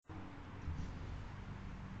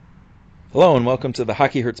Hello and welcome to the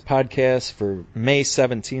Hockey Hurts podcast for May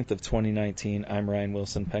 17th of 2019. I'm Ryan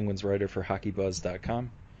Wilson, Penguins writer for HockeyBuzz.com.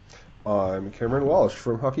 I'm Cameron Walsh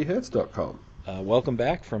from HockeyHurts.com. Welcome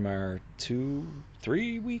back from our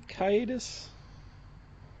 3-week hiatus.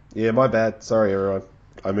 Yeah, my bad. Sorry, everyone.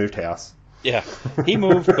 I moved house. Yeah, he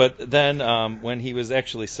moved, but then when he was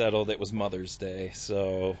actually settled, it was Mother's Day,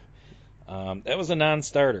 so that was a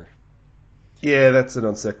non-starter. Yeah, that's a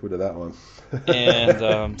non sequitur, that one.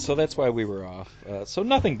 And so that's why we were off. So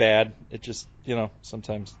nothing bad. It just,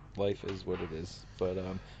 sometimes life is what it is. But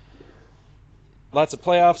lots of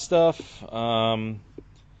playoff stuff.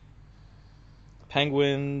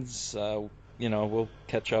 Penguins, we'll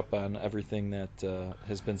catch up on everything that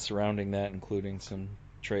has been surrounding that, including some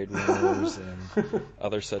trade rumors and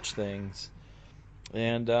other such things.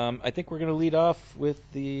 And I think we're going to lead off with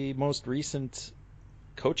the most recent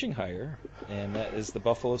coaching hire, and that is the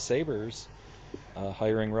Buffalo Sabres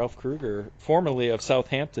hiring Ralph Krueger, formerly of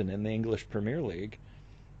Southampton in the English Premier League.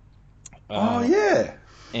 Oh, yeah.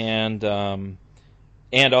 And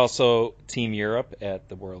also Team Europe at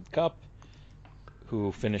the World Cup,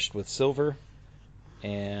 who finished with silver.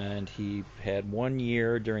 And he had 1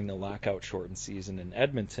 year during the lockout-shortened season in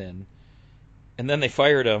Edmonton. And then they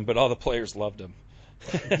fired him, but all the players loved him.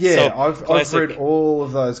 Yeah, I've read all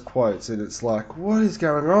of those quotes, and it's like, what is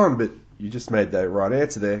going on? But you just made the right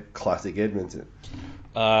answer there. Classic Edmonton.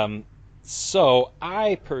 So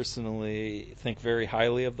I personally think very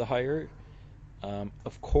highly of the hire.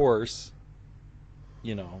 Of course,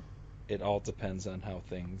 it all depends on how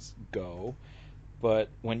things go. But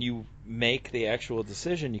when you make the actual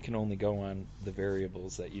decision, you can only go on the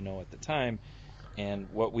variables that you know at the time. And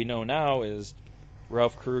what we know now is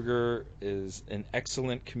Ralph Krueger is an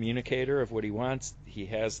excellent communicator of what he wants. He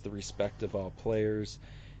has the respect of all players.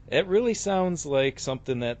 It really sounds like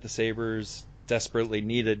something that the Sabres desperately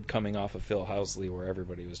needed coming off of Phil Housley, where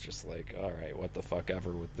everybody was just like, all right, what the fuck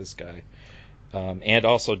ever with this guy. And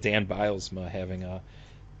also Dan Bylsma having a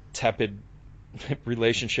tepid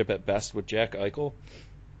relationship at best with Jack Eichel.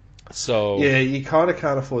 So yeah, you kind of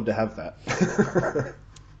can't afford to have that.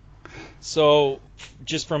 So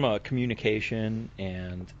just from a communication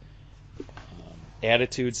and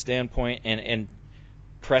attitude standpoint, and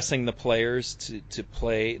pressing the players to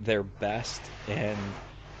play their best, and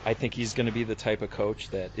I think he's going to be the type of coach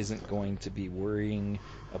that isn't going to be worrying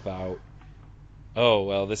about, oh,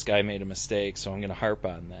 well, this guy made a mistake, so I'm going to harp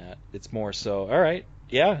on that. It's more so, all right,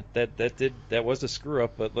 yeah, that was a screw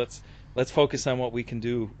up, but let's focus on what we can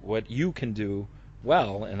do, what you can do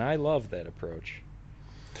well, and I love that approach.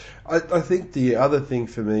 I think the other thing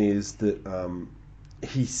for me is that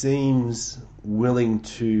he seems willing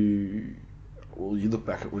to, well, you look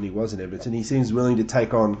back at when he was in Edmonton, he seems willing to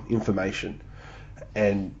take on information.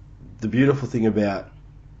 And the beautiful thing about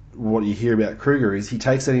what you hear about Krueger is he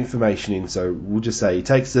takes that information in. So we'll just say he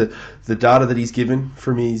takes the data that he's given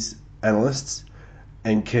from his analysts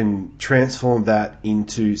and can transform that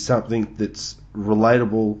into something that's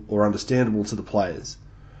relatable or understandable to the players.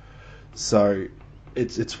 So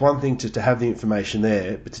it's one thing to have the information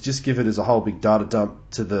there, but to just give it as a whole big data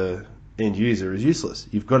dump to the end user is useless.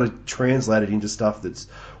 You've got to translate it into stuff that's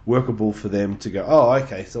workable for them to go, oh,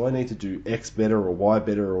 okay, so I need to do X better or Y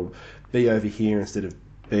better or be over here instead of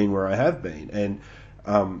being where I have been.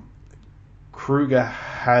 And Krueger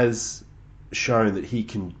has shown that he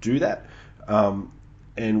can do that.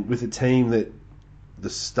 And with a team that the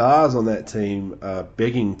stars on that team are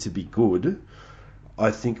begging to be good, I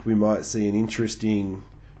think we might see an interesting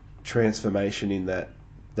transformation in that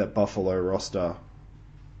Buffalo roster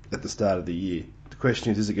at the start of the year. The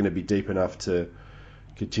question is it going to be deep enough to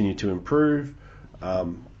continue to improve?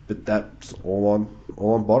 But that's all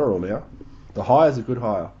on Botterill now. The hire's a good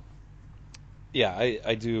hire. Yeah,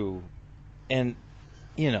 I do. And,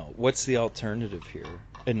 what's the alternative here?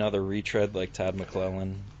 Another retread like Todd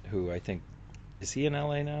McClellan, who I think, is he in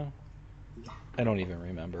LA now? I don't even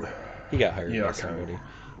remember. He got hired by somebody.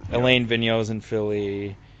 Yeah. Alain Vigneault's in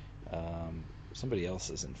Philly. Somebody else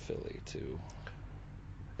is in Philly too.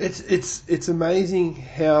 It's amazing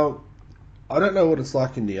how, I don't know what it's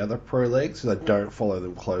like in the other pro leagues because I don't follow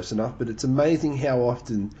them close enough, but it's amazing how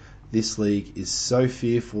often this league is so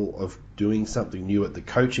fearful of doing something new at the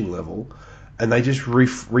coaching level, and they just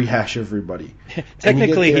rehash everybody.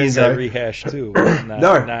 Technically, he's a rehash too.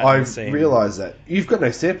 I realise that. You've got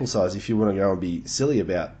no sample size if you want to go and be silly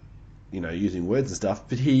about, using words and stuff.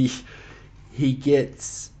 But he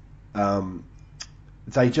gets,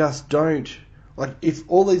 they just don't, like, if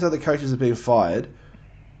all these other coaches have been fired,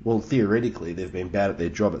 well, theoretically, they've been bad at their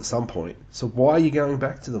job at some point. So why are you going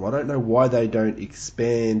back to them? I don't know why they don't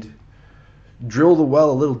expand drill the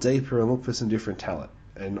well a little deeper and look for some different talent.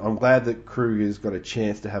 And I'm glad that Kruger's got a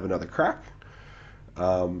chance to have another crack.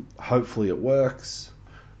 Hopefully it works.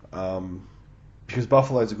 Because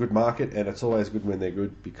Buffalo's a good market, and it's always good when they're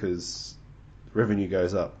good because revenue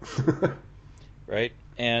goes up. Right?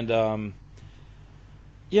 And,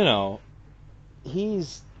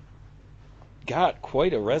 he's got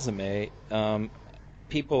quite a resume.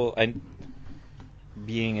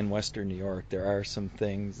 Being in Western New York, there are some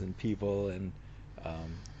things and people, and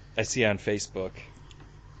I see on Facebook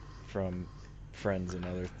from friends and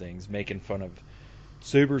other things making fun of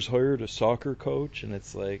Sabres hired a soccer coach, and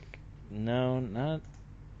it's like, no, not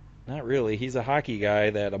really. He's a hockey guy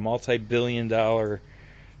that a multi-billion-dollar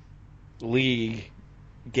league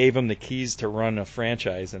gave him the keys to run a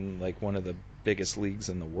franchise in like one of the biggest leagues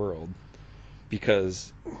in the world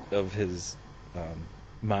because of his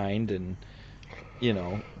mind, and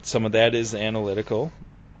some of that is analytical.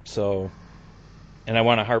 So, and I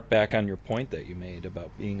want to harp back on your point that you made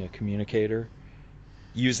about being a communicator,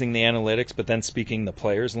 using the analytics, but then speaking the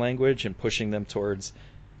players' language and pushing them towards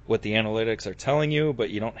what the analytics are telling you, but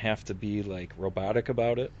you don't have to be like robotic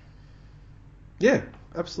about it. Yeah,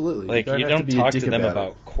 absolutely. Like you don't talk to them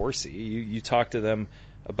about it. Corsi. You talk to them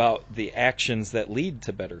about the actions that lead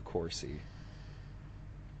to better Corsi.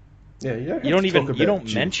 Yeah, you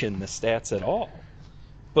don't mention the stats at all.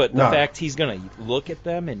 But the fact he's going to look at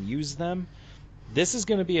them and use them, this is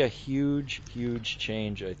going to be a huge, huge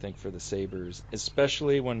change, I think, for the Sabres,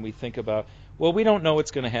 especially when we think about, well, we don't know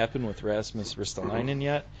what's going to happen with Rasmus Ristolainen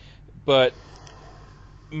yet, but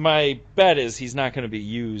my bet is he's not going to be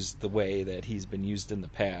used the way that he's been used in the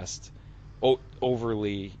past,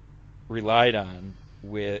 overly relied on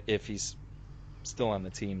if he's still on the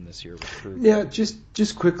team this year with Kruger. Yeah,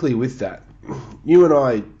 just quickly with that. You and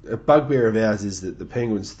I, a bugbear of ours is that the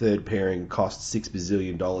Penguins' third pairing cost $6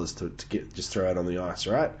 bazillion to get just throw out on the ice,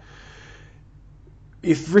 right?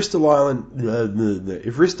 If Ristolainen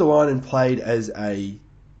played as a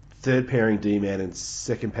third pairing D-man and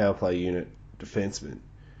second power play unit defenseman,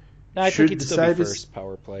 no, I think he'd still be first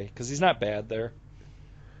power play because he's not bad there.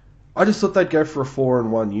 I just thought they'd go for a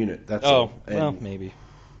 4-in-1 unit. That's all. Well, maybe.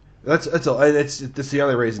 That's all, and that's the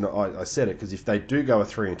only reason I said it, because if they do go a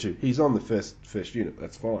 3-2, he's on the first unit.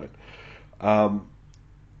 That's fine. Are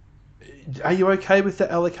you okay with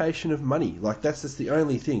the allocation of money? Like that's just the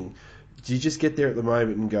only thing. Do you just get there at the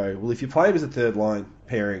moment and go, well, if you play him as a third line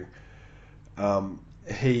pairing, you're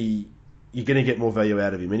going to get more value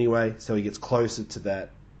out of him anyway, so he gets closer to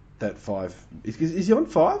that 5. Is he on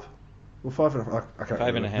 5 or 5.5? I can't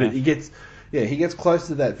remember. 5.5. But he gets close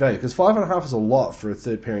to that value, because 5.5 is a lot for a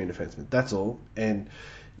third pairing defenseman. That's all. And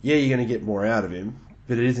yeah, you're going to get more out of him,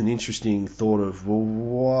 but it is an interesting thought of, well,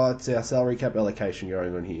 what's our salary cap allocation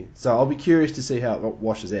going on here? So I'll be curious to see how it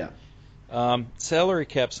washes out. Salary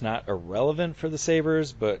cap's not irrelevant for the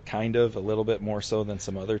Sabres, but kind of a little bit more so than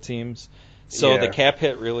some other teams. So the cap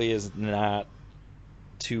hit really is not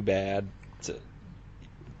too bad.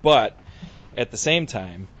 But at the same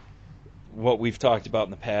time, what we've talked about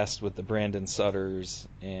in the past with the Brandon Sutters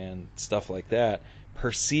and stuff like that,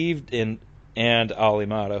 perceived and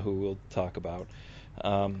Alimata, who we'll talk about,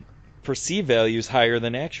 perceived value is higher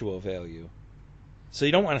than actual value. So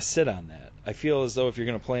you don't want to sit on that. I feel as though if you're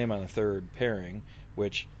going to play him on a third pairing,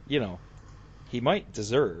 which, he might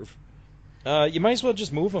deserve, you might as well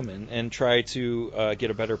just move him and try to get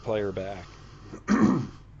a better player back.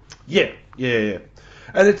 Yeah.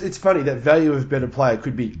 And it's funny, that value of better player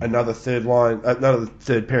could be another third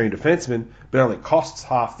pairing defenseman, but only costs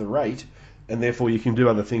half the rate, and therefore you can do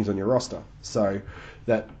other things on your roster. So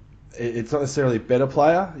that it's not necessarily a better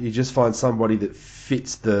player. You just find somebody that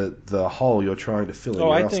fits the hole you're trying to fill in your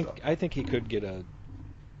roster. I think he could get a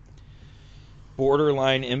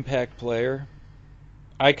borderline impact player.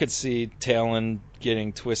 I could see Talon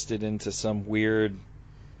getting twisted into some weird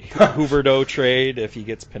Huberdeau trade if he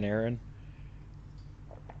gets Panarin.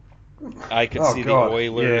 I could see the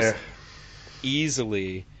Oilers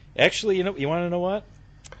easily. Actually, you want to know what?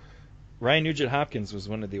 Ryan Nugent-Hopkins was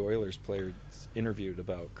one of the Oilers players interviewed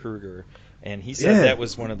about Kruger, and he said that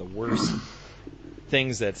was one of the worst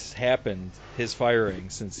things that's happened, his firing,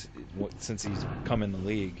 since he's come in the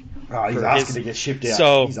league. Oh, he's asking to get shipped out.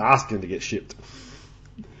 So, he's asking to get shipped.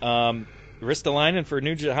 Ristolainen for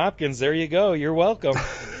Nugent-Hopkins, there you go. You're welcome.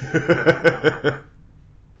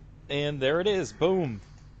 And there it is. Boom.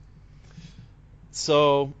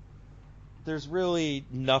 So there's really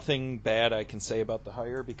nothing bad I can say about the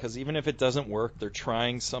hire, because even if it doesn't work, they're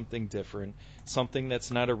trying something different, something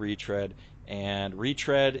that's not a retread, and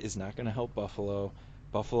retread is not going to help Buffalo.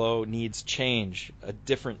 Buffalo needs change,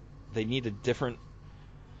 they need a different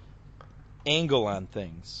angle on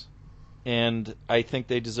things. And I think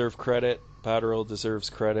they deserve credit. Botterill deserves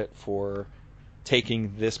credit for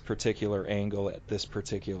taking this particular angle at this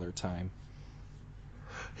particular time.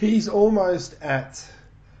 He's almost at...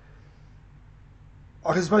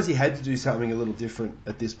 I suppose he had to do something a little different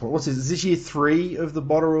at this point. What's this? Is this year 3 of the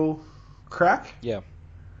Botterill crack? Yeah.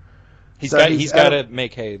 He's got to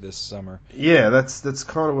make hay this summer. Yeah, that's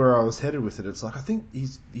kind of where I was headed with it. It's like, I think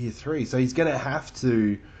he's year 3, so he's going to have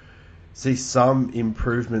to see some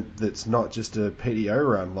improvement that's not just a PDO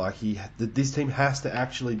run. Like, this team has to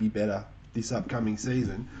actually be better this upcoming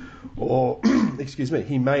season, or excuse me,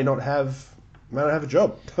 he may not have a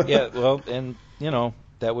job. Yeah, well, and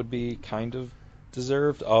that would be kind of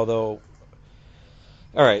deserved. Although,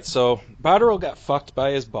 all right, so Botterill got fucked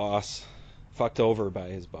by his boss. Fucked over by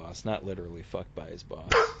his boss, not literally fucked by his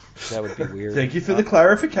boss. That would be weird. Thank you for the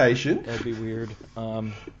clarification. That'd be weird.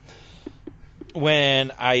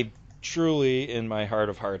 When I truly, in my heart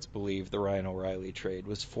of hearts, believe the Ryan O'Reilly trade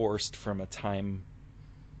was forced from a time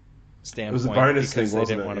standpoint. It was a bonus because thing, they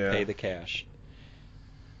didn't wasn't want it? to pay the cash.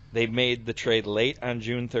 They made the trade late on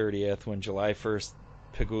June 30th, when July 1st,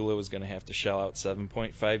 Pegula was going to have to shell out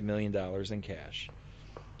 $7.5 million in cash.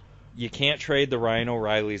 You can't trade the Ryan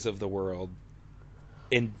O'Reillys of the world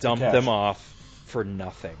and dump them off for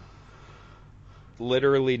nothing.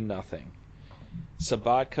 Literally nothing.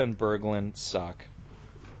 Sabatka and Berglund suck.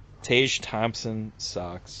 Tage Thompson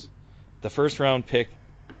sucks. The first round pick,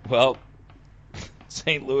 well,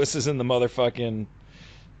 St. Louis is in the motherfucking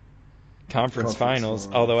conference finals,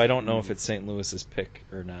 although I don't know if it's St. Louis's pick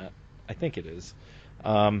or not. I think it is.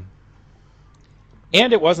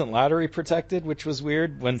 And it wasn't lottery protected, which was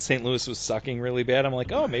weird. When St. Louis was sucking really bad, I'm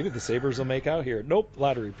like, oh, maybe the Sabres will make out here. Nope,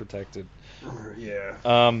 lottery protected.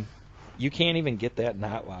 Yeah. You can't even get that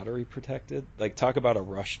not lottery protected. Like, talk about a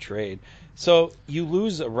rush trade. So you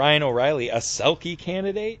lose a Ryan O'Reilly, a Selke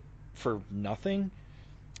candidate, for nothing.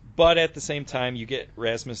 But at the same time, you get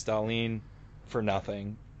Rasmus Dahlin for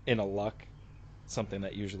nothing in a luck, something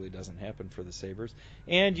that usually doesn't happen for the Sabres.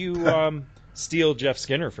 And you steal Jeff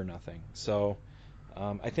Skinner for nothing. So...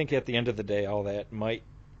 I think at the end of the day, all that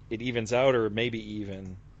it evens out, or maybe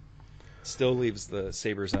even still leaves the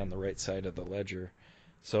Sabres on the right side of the ledger.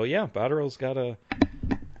 So yeah, Botterill's got to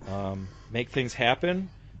make things happen.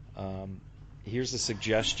 Here's a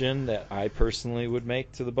suggestion that I personally would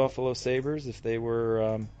make to the Buffalo Sabres if they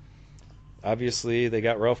were. Obviously, they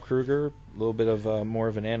got Ralph Kruger, a little bit of more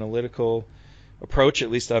of an analytical approach, at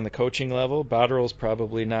least on the coaching level. Botterill's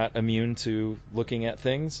probably not immune to looking at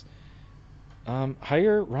things.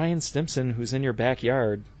 Hire Ryan Stimson, who's in your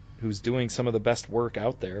backyard, who's doing some of the best work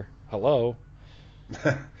out there. Hello.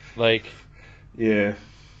 Like, yeah.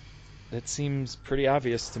 It seems pretty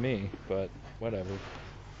obvious to me, but whatever.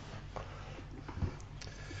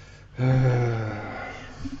 I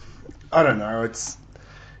don't know. It's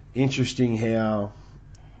interesting how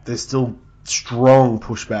there's still strong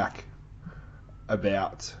pushback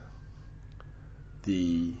about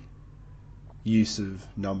the use of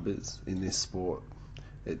numbers in this sport.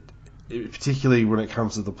 Particularly when it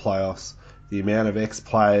comes to the playoffs, the amount of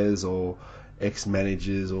ex-players or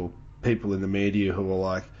ex-managers or people in the media who are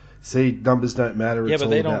like, see, numbers don't matter, it's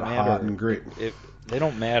all about heart and grit. They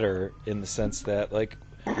don't matter in the sense that, like,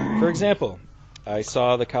 for example, I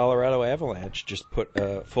saw the Colorado Avalanche just put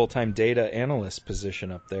a full-time data analyst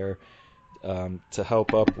position up there to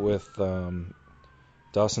help up with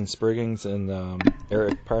Dawson Spriggins and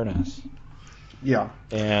Eric Parnas. Yeah.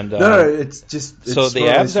 And no, it's just... so the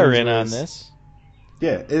Avs are in on this.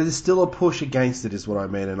 Yeah, there's still a push against it is what I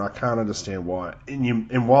mean, and I can't understand why.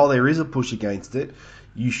 And while there is a push against it,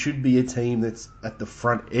 you should be a team that's at the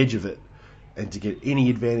front edge of it and to get any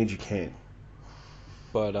advantage you can.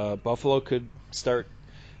 But Buffalo could start...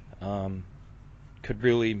 could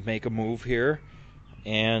really make a move here.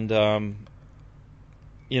 And... I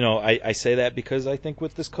say that because I think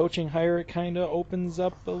with this coaching hire, it kind of opens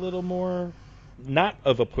up a little more, not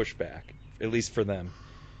of a pushback, at least for them,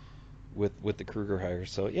 with the Kruger hire.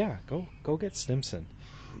 So yeah, go get Stimson.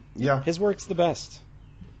 Yeah, his work's the best.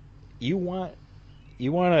 You want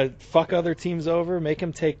to fuck other teams over? Make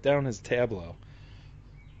him take down his tableau.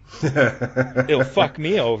 It'll fuck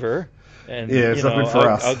me over, and yeah, it's nothing for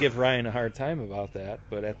us. I'll give Ryan a hard time about that.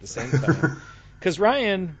 But at the same time, because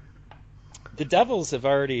Ryan. The Devils have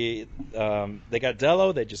already they got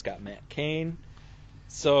Dello, they just got Matt Cain.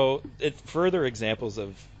 So it's further examples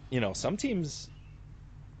of, some teams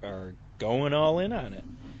are going all in on it.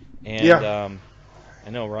 And I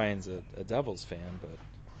know Ryan's a Devils fan, but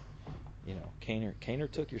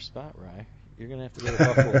Kaner took your spot, Ryan. You're going to have to go to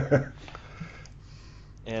Buffalo.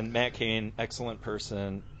 And Matt Cain, excellent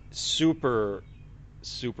person, super,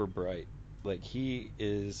 super bright. Like, he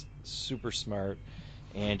is super smart,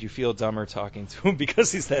 and you feel dumber talking to him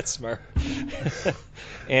because he's that smart.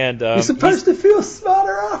 And You're he's supposed to feel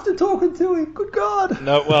smarter after talking to him. Good God.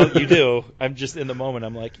 no, well, you do. I'm just in the moment.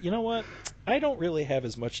 I'm like, you know what? I don't really have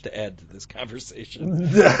as much to add to this conversation.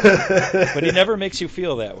 But he never makes you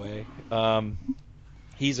feel that way.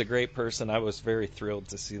 He's a great person. I was very thrilled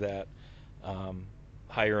to see that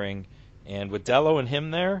hiring, and with Dello and him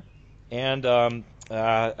there, and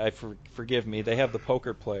forgive me, they have the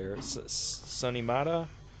poker player, Sonny Mata.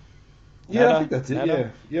 Yeah, I think that's it.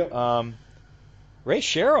 Meta? Yeah. Yep. Ray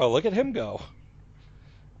Sherrill, look at him go.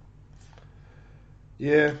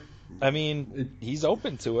 Yeah. I mean, he's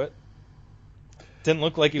open to it. Didn't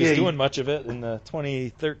look like he was doing much of it in the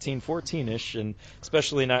 2013-14-ish, and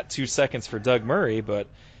especially not 2 seconds for Doug Murray. But,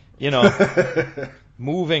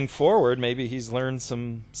 moving forward, maybe he's learned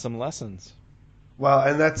some lessons. Well,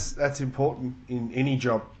 and that's important in any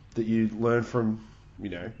job, that you learn from,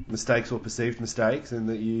 mistakes or perceived mistakes, and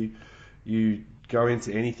that you go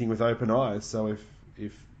into anything with open eyes. So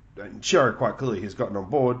if Sherrill quite clearly has gotten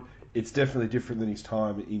on board, it's definitely different than his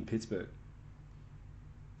time in Pittsburgh.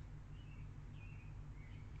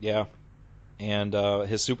 Yeah, and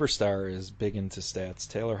his superstar is big into stats.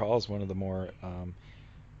 Taylor Hall is one of the more.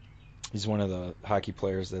 He's one of the hockey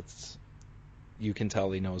players that's. You can tell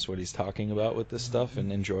he knows what he's talking about with this stuff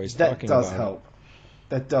and enjoys talking about it. That does help.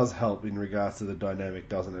 That does help in regards to the dynamic,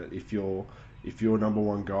 doesn't it? If your number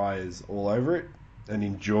one guy is all over it and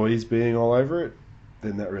enjoys being all over it,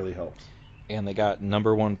 then that really helps. And they got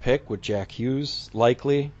number one pick with Jack Hughes,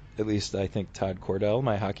 likely. At least I think Todd Cordell,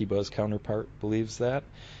 my Hockey Buzz counterpart, believes that.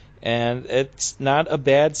 And it's not a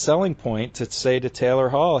bad selling point to say to Taylor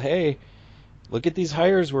Hall, hey, look at these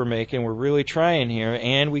hires we're making. We're really trying here.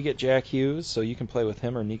 And we get Jack Hughes, so you can play with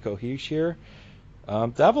him or Nico Hischier.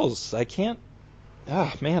 Devils, I can't...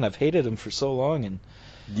 man, I've hated them for so long. And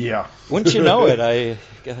yeah. Wouldn't you know it, I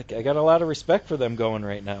got a lot of respect for them going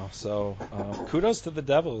right now. So kudos to the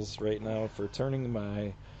Devils right now for turning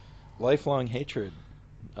my lifelong hatred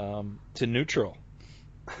to neutral.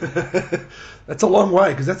 That's a long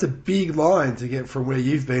way, because that's a big line to get from where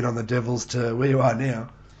you've been on the Devils to where you are now.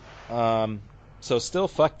 So still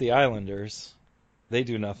fuck the Islanders. They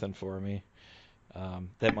do nothing for me.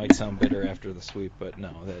 That might sound bitter after the sweep, but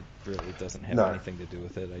no, that really doesn't have anything to do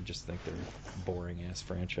with it. I just think they're a boring-ass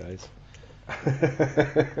franchise.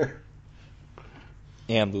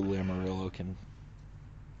 And Lou Lamoriello can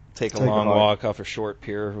take a long walk off a short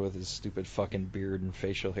pier with his stupid fucking beard and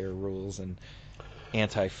facial hair rules and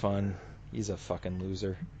anti-fun. He's a fucking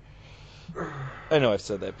loser. I know I've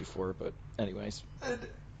said that before, but anyways.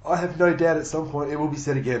 I have no doubt at some point it will be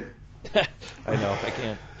said again. I know, I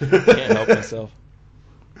can't help myself.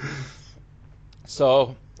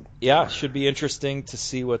 So, yeah, should be interesting to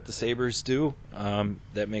see what the Sabres do.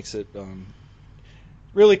 That makes it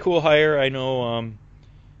really cool hire. I know a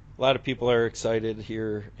lot of people are excited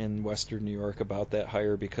here in Western New York about that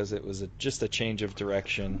hire because it was just a change of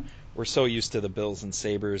direction. We're so used to the Bills and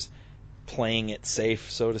Sabres playing it safe,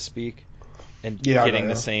 so to speak, and getting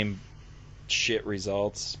the same shit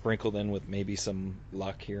results sprinkled in with maybe some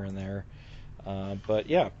luck here and there. But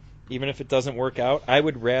yeah, even if it doesn't work out, I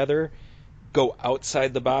would rather go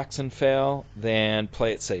outside the box and fail than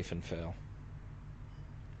play it safe and fail.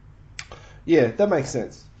 Yeah, that makes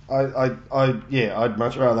sense. I'd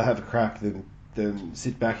much rather have a crack than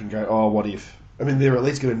sit back and go, oh, what if? I mean, they're at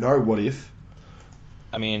least going to know what if.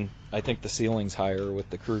 I mean, I think the ceiling's higher with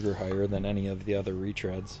the Kruger hire than any of the other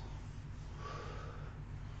retreads.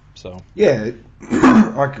 So yeah,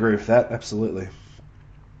 I agree with that, absolutely.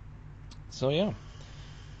 So yeah,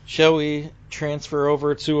 shall we transfer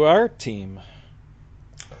over to our team?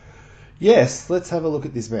 Yes, let's have a look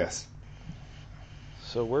at this mess.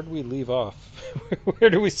 So where do we leave off? Where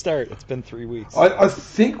do we start? It's been 3 weeks. I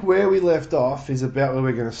think where we left off is about where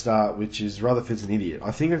we're going to start, which is Rutherford's an idiot.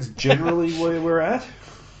 I think it's generally where we're at.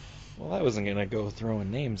 Well, I wasn't going to go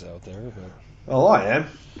throwing names out there, but... Oh, I am.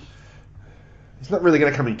 He's not really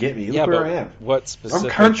going to come and get me. Look where I am. What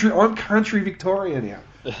specific... I'm country Victoria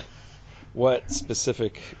now. What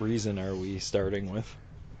specific reason are we starting with?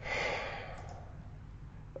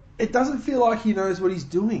 It doesn't feel like he knows what he's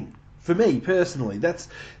doing. For me, personally,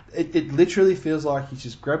 it literally feels like he's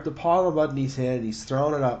just grabbed a pile of mud in his hand, he's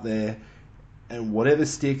thrown it up there, and whatever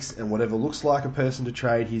sticks and whatever looks like a person to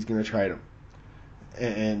trade, he's going to trade him.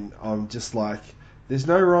 And I'm just like, there's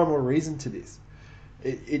no rhyme or reason to this.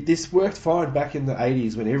 This worked fine back in the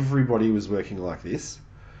 80s when everybody was working like this.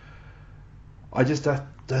 I just don't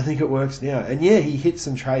think it works now. And yeah, he hit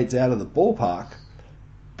some trades out of the ballpark,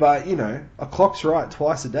 But, a clock's right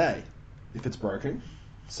twice a day if it's broken.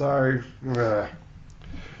 So,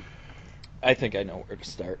 I think I know where to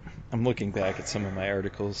start. I'm looking back at some of my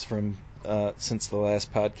articles from since the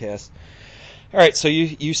last podcast. All right, so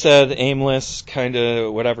you said aimless, kind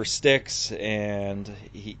of whatever sticks, and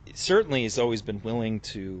he certainly has always been willing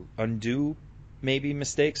to undo maybe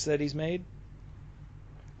mistakes that he's made.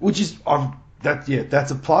 which is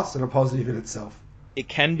that's a plus and a positive in itself. It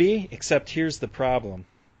can be, except here's the problem.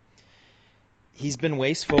 He's been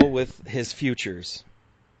wasteful with his futures.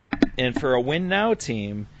 And for a win now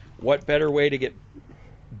team, what better way to get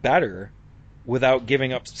better without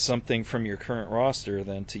giving up something from your current roster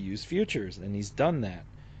than to use futures? And he's done that.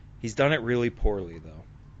 He's done it really poorly, though.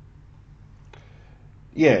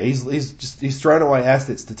 Yeah, he's thrown away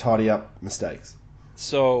assets to tidy up mistakes.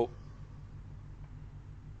 So,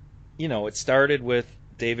 it started with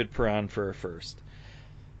David Perron for a first.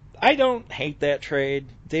 I don't hate that trade.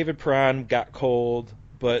 David Perron got cold,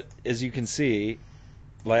 but as you can see,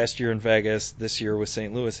 last year in Vegas, this year with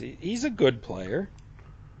St. Louis, he's a good player.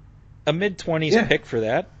 A mid-20s pick for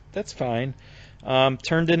that. That's fine.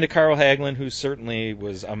 Turned into Carl Hagelin, who certainly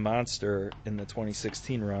was a monster in the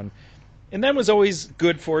 2016 run. And then was always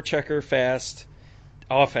good forechecker, fast.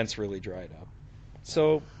 Offense really dried up.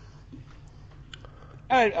 So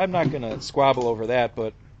I'm not going to squabble over that,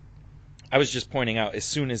 but I was just pointing out, as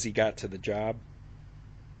soon as he got to the job,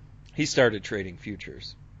 he started trading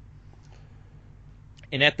futures.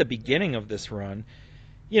 And at the beginning of this run,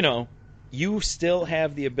 you still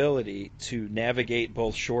have the ability to navigate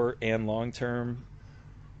both short and long-term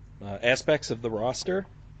aspects of the roster.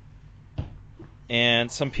 And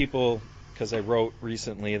some people, because I wrote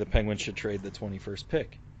recently, the Penguins should trade the 21st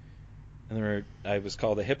pick. And I was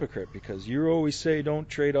called a hypocrite because you always say don't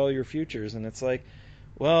trade all your futures. And it's like,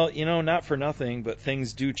 well, not for nothing, but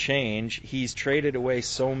things do change. He's traded away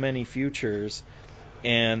so many futures,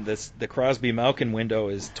 and the Crosby-Malkin window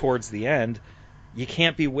is towards the end. You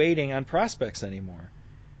can't be waiting on prospects anymore.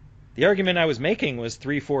 The argument I was making was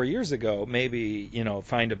 3-4 years ago, maybe,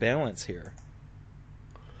 find a balance here.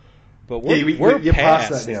 But we're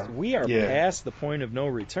past that now. We are past the point of no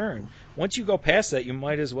return. Once you go past that, you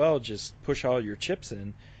might as well just push all your chips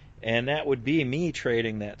in, and that would be me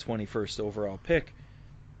trading that 21st overall pick,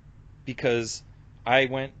 because I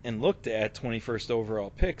went and looked at 21st overall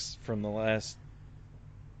picks from the last,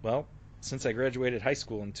 since I graduated high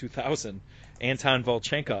school in 2000, Anton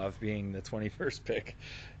Volchenkov being the 21st pick.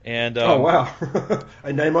 And oh, wow.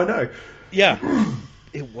 A name I know. Yeah.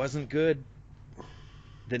 It wasn't good.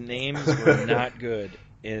 The names were not good,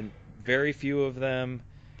 and very few of them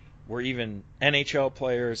were even NHL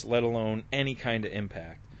players, let alone any kind of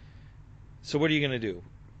impact. So what are you going to do?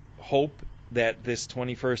 Hope that this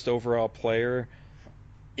 21st overall player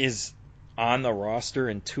is on the roster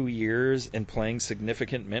in 2 years and playing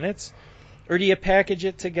significant minutes? Or do you package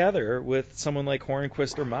it together with someone like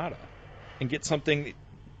Hornquist or Mata and get something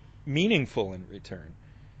meaningful in return?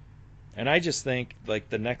 And I just think,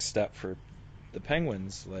 the next step for the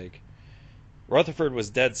Penguins, Rutherford was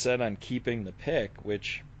dead set on keeping the pick,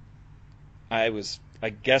 which I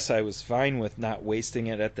guess I was fine with not wasting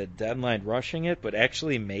it at the deadline rushing it, but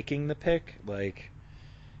actually making the pick,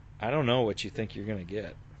 I don't know what you think you're going to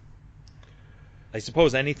get. I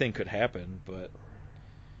suppose anything could happen, but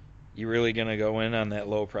you really going to go in on that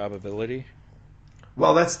low probability?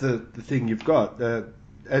 Well, that's the thing you've got.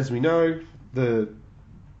 As we know, the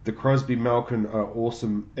Crosby-Malkin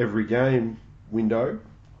awesome every game window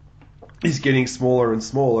is getting smaller and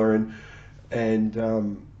smaller,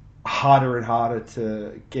 and harder and harder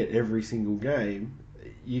to get every single game.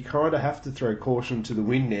 You kind of have to throw caution to the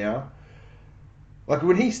wind now.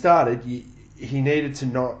 When he started, he needed to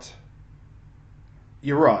not...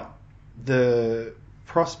 You're right. The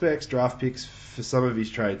prospects, draft picks for some of his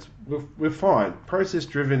trades were fine. Process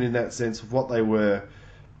driven in that sense of what they were.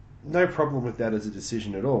 No problem with that as a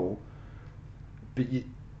decision at all. But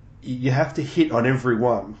you have to hit on every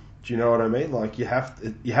one. Do you know what I mean? You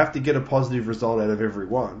have to get a positive result out of every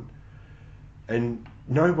one. And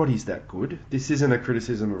nobody's that good. This isn't a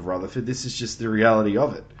criticism of Rutherford. This is just the reality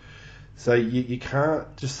of it. So you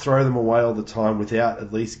can't just throw them away all the time without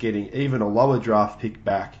at least getting even a lower draft pick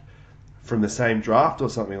back from the same draft or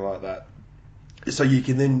something like that. So you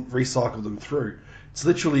can then recycle them through. It's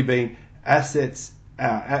literally been assets,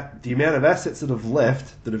 the amount of assets that have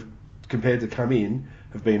left that have compared to come in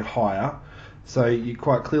have been higher. So you're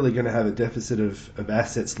quite clearly going to have a deficit of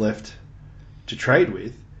assets left to trade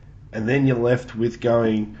with. And then you're left with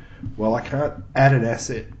going, well, I can't add an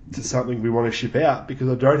asset to something we want to ship out because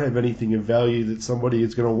I don't have anything of value that somebody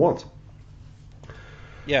is going to want.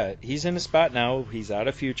 Yeah, he's in a spot now. He's out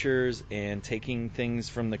of futures, and taking things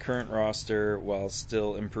from the current roster while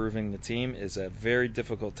still improving the team is a very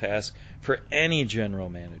difficult task for any general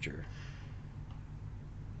manager.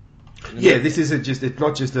 Yeah, this isn't just, it's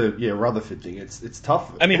not just a Rutherford thing. It's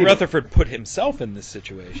tough. I mean, Anyway, Rutherford put himself in this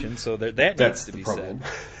situation, so that needs that's to the be problem.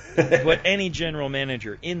 said. But any general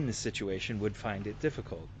manager in this situation would find it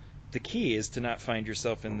difficult. The key is to not find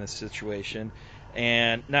yourself in this situation,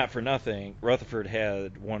 and not for nothing, Rutherford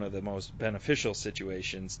had one of the most beneficial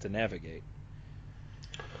situations to navigate.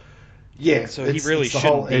 Yeah, So he it's really the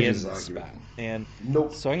shouldn't whole be in edges this argument. spot. And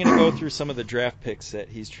Nope. so I'm going to go through some of the draft picks that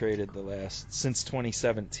he's traded since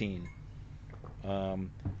 2017.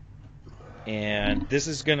 And this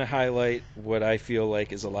is going to highlight what I feel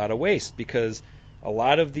like is a lot of waste, because a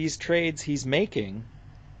lot of these trades he's making,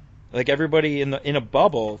 like everybody in a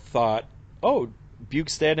bubble thought, oh,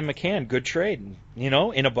 Bukestad and McCann, good trade. In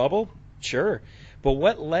a bubble, sure. But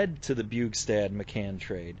what led to the Bukestad McCann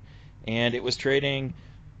trade? And it was trading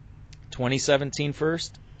 2017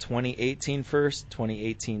 first, 2018 first,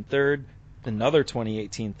 2018 third, another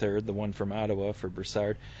 2018 third, the one from Ottawa for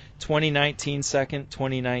Broussard, 2019 second,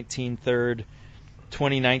 2019 third,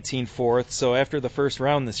 2019 fourth. So after the first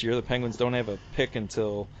round this year, the Penguins don't have a pick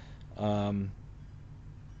until the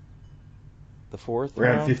fourth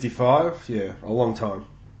Round round. 55, yeah, a long time.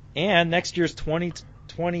 And next year's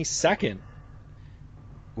 2022nd,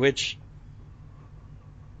 which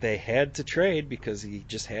they had to trade because he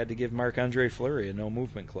just had to give Marc-Andre Fleury a no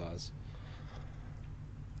movement clause.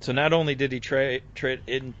 So not only did he trade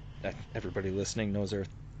in, everybody listening knows our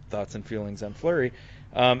thoughts and feelings on Fleury.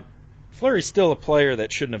 Fleury's still a player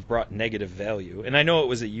that shouldn't have brought negative value, and I know it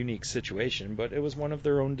was a unique situation, but it was one of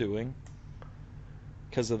their own doing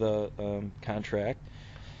because of the contract.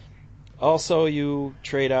 Also, you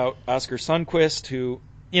trade out Oscar Sundqvist, who,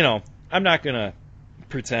 I'm not gonna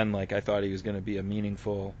pretend like I thought he was going to be a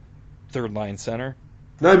meaningful third line center.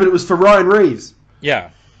 No, but it was for Ryan Reeves. Yeah,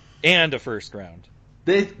 and a first round.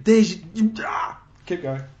 Keep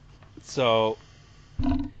going. So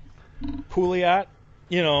Pouliot,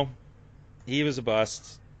 he was a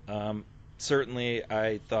bust. Certainly,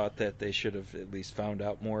 I thought that they should have at least found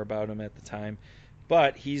out more about him at the time.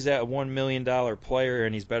 But he's a $1 million player,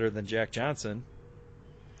 and he's better than Jack Johnson.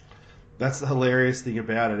 That's the hilarious thing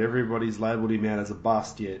about it. Everybody's labelled him out as a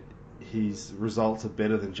bust, yet his results are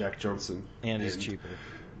better than Jack Johnson. And he's cheaper.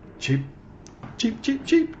 Cheap.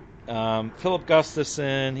 Philip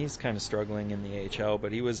Gustafson, he's kind of struggling in the AHL,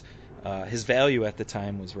 but he was his value at the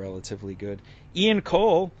time was relatively good. Ian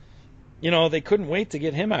Cole, they couldn't wait to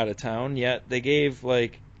get him out of town, yet they gave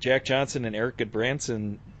Jack Johnson and Eric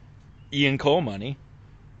Goodbranson Ian Cole money.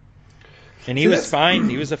 And he was fine.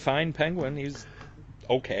 He was a fine Penguin. He was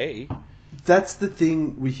okay. That's the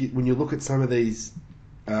thing when you look at some of these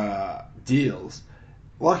deals.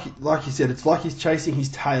 Like you said, it's like he's chasing his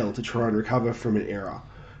tail to try and recover from an error.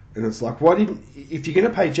 And it's like, if you're going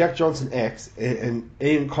to pay Jack Johnson X and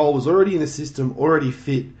Ian Cole was already in the system, already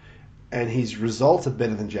fit, and his results are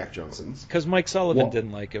better than Jack Johnson's. Because Mike Sullivan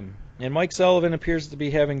didn't like him. And Mike Sullivan appears to be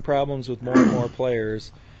having problems with more and more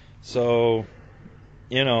players. So,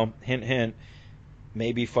 hint, hint,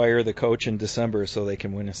 maybe fire the coach in December so they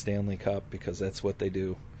can win a Stanley Cup, because that's what they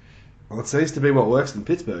do. Well, it seems to be what works in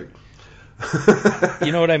Pittsburgh.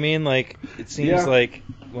 You know what I mean? It seems like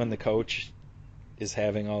when the coach is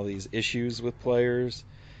having all these issues with players,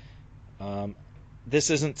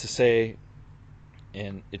 this isn't to say,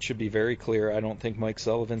 and it should be very clear, I don't think Mike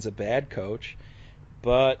Sullivan's a bad coach,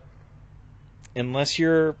 but unless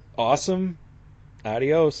you're awesome,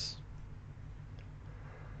 adios.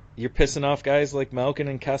 You're pissing off guys like Malkin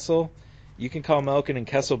and Kessel. You can call Malkin and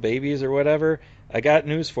Kessel babies or whatever. I got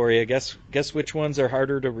news for you. Guess which ones are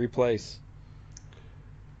harder to replace.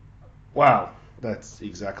 Wow, that's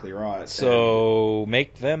exactly right. So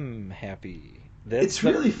make them happy. It's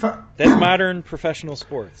really fun. That's modern professional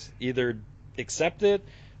sports. Either accept it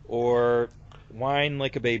or whine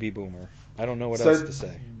like a baby boomer. I don't know what else to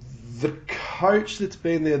say. The coach that's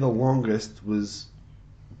been there the longest was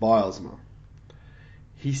Bilesma.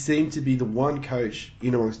 He seemed to be the one coach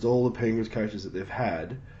in amongst all the Penguins coaches that they've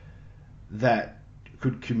had that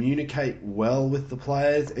could communicate well with the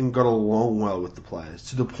players and got along well with the players,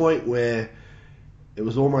 to the point where it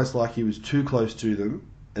was almost like he was too close to them,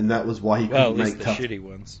 and that was why he couldn't make the tough... shitty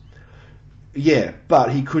ones. Yeah,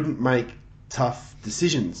 but he couldn't make tough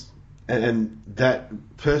decisions. And that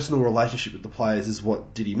personal relationship with the players is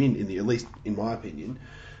what did him in, at least in my opinion.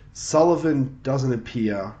 Sullivan doesn't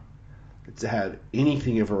appear to have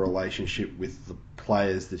anything of a relationship with the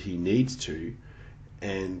players that he needs to,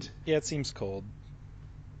 and yeah, it seems cold.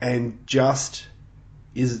 And just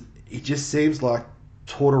is it just seems like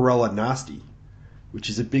Tortorella nasty, which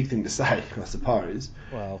is a big thing to say, I suppose.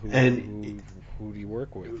 Well, and who do you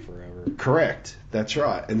work with forever? Correct, that's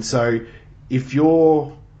right. And so if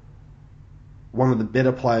you're one of the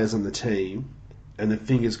better players on the team and the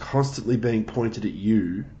finger's constantly being pointed at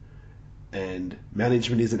you and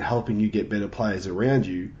management isn't helping you get better players around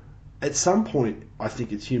you, at some point I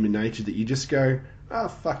think it's human nature that you just go, oh,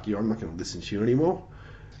 fuck you, I'm not going to listen to you anymore.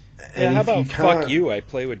 And how about fuck you, I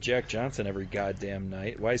play with Jack Johnson every goddamn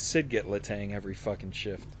night. Why does Sid get Letang every fucking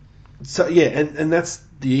shift? So yeah, and that's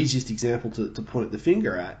the easiest example to point the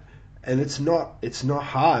finger at. And it's not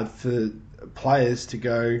hard for players to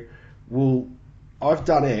go, well, I've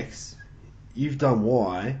done X, you've done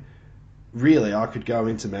Y. Really, I could go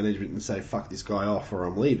into management and say, fuck this guy off or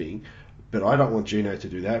I'm leaving. But I don't want Gino to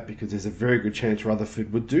do that because there's a very good chance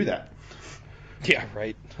Rutherford would do that. Yeah,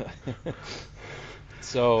 right.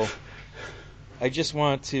 So, I just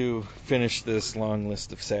want to finish this long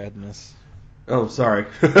list of sadness. Oh, sorry.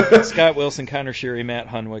 Scott Wilson, Connor Sherry, Matt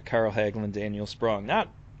Hunwick, Carl Hagelin, Daniel Sprong. Not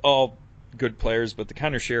all good players, but the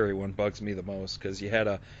Connor Sherry one bugs me the most because you had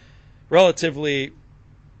a relatively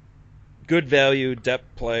good value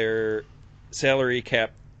depth player, salary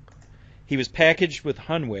cap. He was packaged with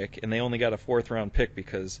Hunwick, and they only got a 4th-round pick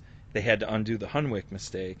because they had to undo the Hunwick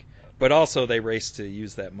mistake. But also they raced to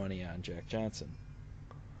use that money on Jack Johnson.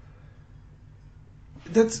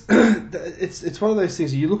 It's one of those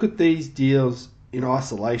things. You look at these deals in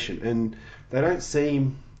isolation, and they don't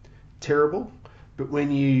seem terrible. But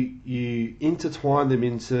when you intertwine them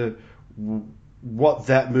into what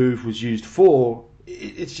that move was used for,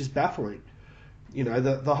 it's just baffling. You know,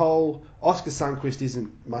 the whole Oscar Sundqvist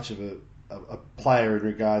isn't much of a player in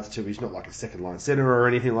regards to, he's not like a second line center or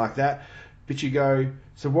anything like that. But you go,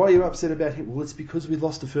 so why are you upset about him? Well, it's because we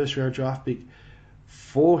lost the 1st-round draft pick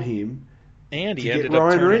for him. And he ended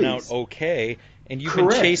up turning out okay. And you've been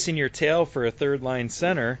chasing your tail for a 3rd-line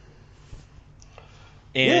center.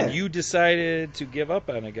 And you decided to give up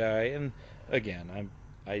on a guy. And again,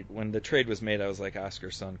 when the trade was made, I was like, Oscar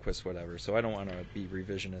Sundqvist, whatever. So I don't want to be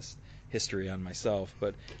revisionist history on myself.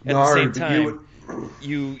 But at the same time,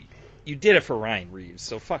 you did it for Ryan Reeves,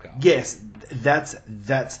 so fuck off. Yes, that's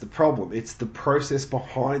the problem. It's the process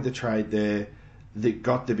behind the trade there that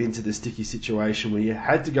got them into the sticky situation where you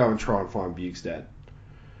had to go and try and find Bjugstad.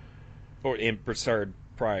 Or in Broussard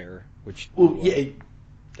prior, which... Well, yeah.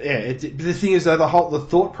 The thing is, though, the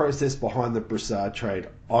thought process behind the Broussard trade,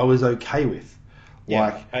 I was okay with. Yeah,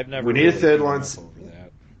 like, I've never we need really a 3rd line... over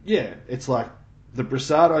that. Yeah, it's like, the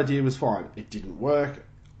Broussard idea was fine. It didn't work.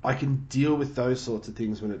 I can deal with those sorts of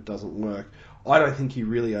things when it doesn't work. I don't think he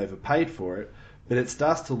really overpaid for it, but it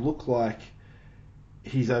starts to look like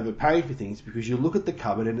he's overpaid for things because you look at the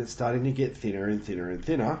cupboard and it's starting to get thinner and thinner and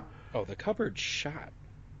thinner. Oh, the cupboard's shot.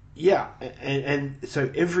 Yeah, and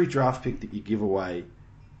so every draft pick that you give away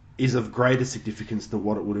is of greater significance than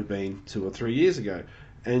what it would have been 2 or 3 years ago.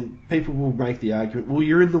 And people will make the argument, well,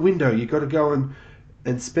 you're in the window, you've got to go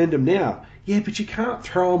and spend them now. Yeah, but you can't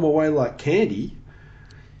throw them away like candy.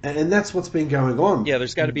 And that's what's been going on. Yeah,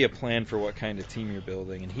 there's got to be a plan for what kind of team you're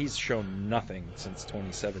building, and he's shown nothing since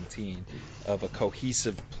 2017 of a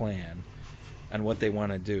cohesive plan on what they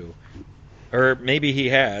want to do. Or maybe he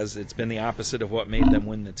has. It's been the opposite of what made them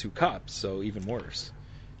win the 2 cups, so even worse.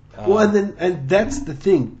 Well, and that's the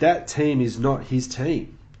thing. That team is not his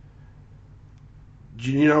team.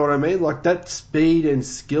 Do you know what I mean? Like, that speed and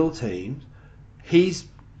skill team, he's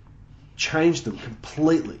changed them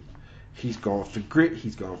completely. He's gone for grit,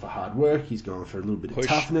 he's gone for hard work, he's gone for a little bit of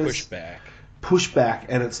toughness. Pushback,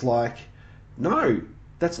 and it's like, no,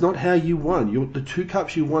 that's not how you won. The 2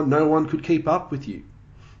 cups you won, no one could keep up with you.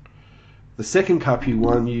 The 2nd cup you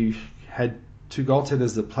won, you had 2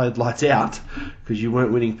 goaltenders that played lights out because you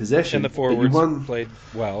weren't winning possession. And the forwards played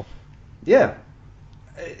well. Yeah.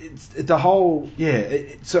 It's the whole... Yeah.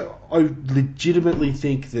 So I legitimately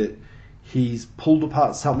think that he's pulled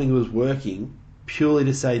apart something that was working purely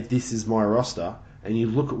to say, this is my roster, and you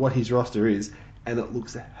look at what his roster is, and it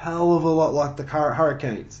looks a hell of a lot like the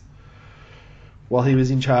Hurricanes while he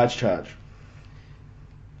was in charge.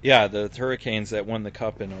 Yeah, the Hurricanes that won the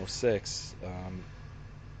Cup in 2006,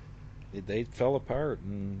 they fell apart,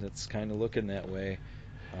 and it's kind of looking that way.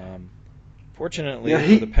 Fortunately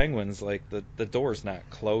for the Penguins, like the door's not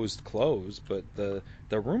closed, but the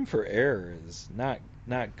room for error is not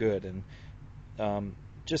good. And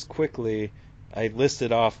just quickly, I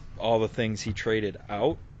listed off all the things he traded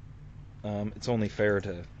out. It's only fair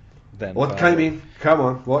to then... What came in? Come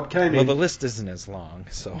on, what came in? Well, the list isn't as long,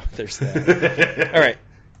 so there's that. All right.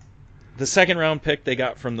 The 2nd-round pick they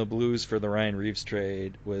got from the Blues for the Ryan Reeves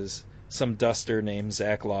trade was some duster named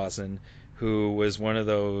Zach Lawson, who was one of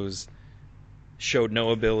those showed no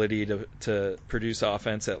ability to produce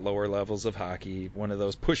offense at lower levels of hockey, one of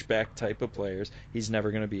those pushback type of players. He's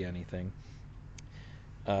never going to be anything.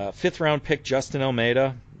 Fifth round pick Justin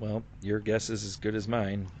Almeida. Well, your guess is as good as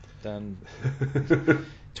mine. Then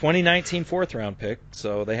 2019 fourth round pick,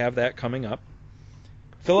 so they have that coming up.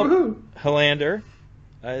 Philip Helander.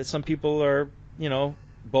 Some people are,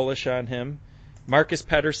 bullish on him. Marcus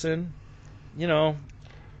Pettersson,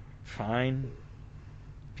 fine.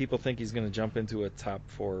 People think he's going to jump into a top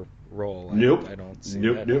 4 role. Nope. I don't see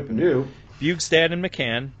nope, that. Nope. Bugstad and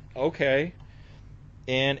McCann, okay.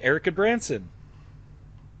 And Erica Branson.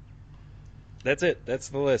 That's it. That's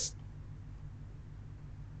the list.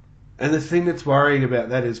 And the thing that's worrying about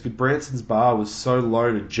that is Branson's bar was so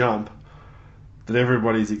low to jump that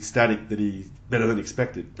everybody's ecstatic that he's better than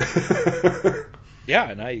expected. Yeah,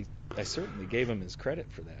 and I certainly gave him his credit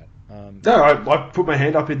for that. No, I put my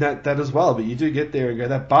hand up in that as well, but you do get there and go,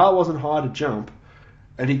 that bar wasn't high to jump,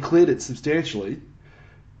 and he cleared it substantially,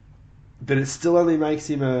 but it still only makes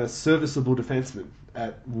him a serviceable defenseman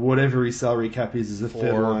at whatever his salary cap is as a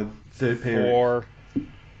third pair. 4.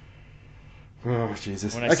 Oh,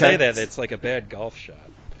 Jesus. When I say that, it's like a bad golf shot.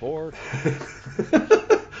 4.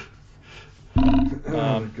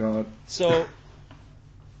 Oh, God. So,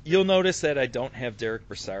 you'll notice that I don't have Derek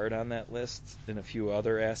Brassard on that list and a few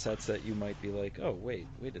other assets that you might be like, oh, wait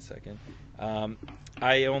a second. I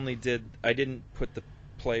didn't put the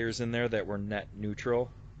players in there that were net neutral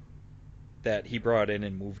that he brought in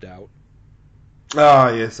and moved out.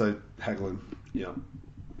 Oh, yeah, so Hagelin. Yeah.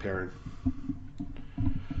 Perrin.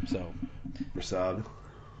 So, Brassard.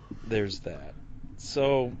 There's that.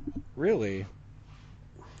 So, really,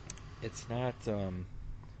 it's not... So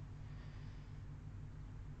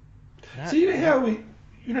you know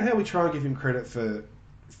how we try and give him credit for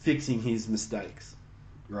fixing his mistakes,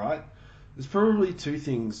 right? There's probably 2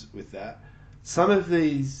 things with that. Some of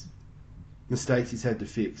these mistakes he's had to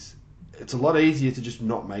fix, it's a lot easier to just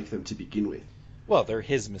not make them to begin with. Well, they're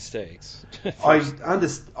his mistakes. I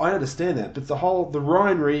understand that, but the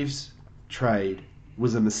Ryan Reeves trade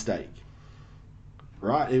was a mistake,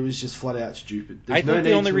 right? It was just flat out stupid. I think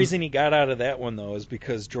the only reason he got out of that one, though, is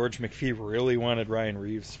because George McPhee really wanted Ryan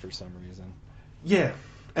Reeves for some reason. Yeah,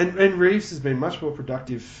 and Reeves has been much more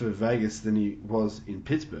productive for Vegas than he was in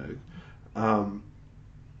Pittsburgh,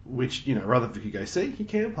 which, Rutherford could go, see, he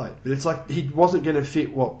can play. But it's like he wasn't going to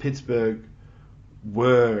fit what Pittsburgh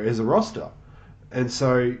were as a roster. And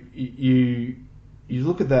so you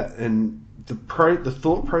look at that, and the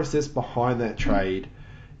thought process behind that trade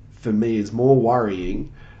for me is more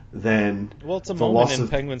worrying than it's a moment in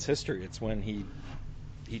Penguins history. It's when he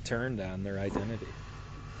turned on their identity.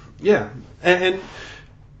 Yeah, and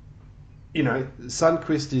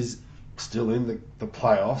Sundqvist is still in the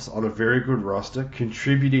playoffs on a very good roster,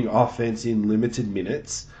 contributing offense in limited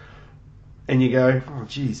minutes. And you go, oh,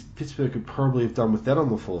 geez, Pittsburgh could probably have done with that on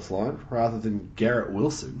the 4th line rather than Garrett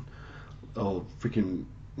Wilson or freaking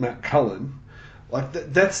Matt Cullen. Like,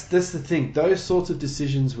 that's the thing. Those sorts of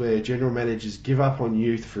decisions where general managers give up on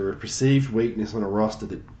youth for a perceived weakness on a roster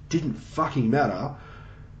that didn't fucking matter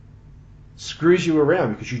screws you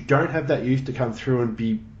around because you don't have that youth to come through and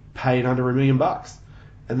be paid under $1 million.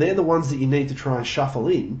 And they're the ones that you need to try and shuffle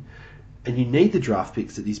in. And you need the draft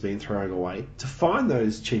picks that he's been throwing away to find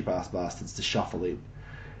those cheap-ass bastards to shuffle in.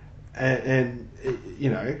 And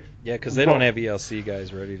Yeah, because they don't have ELC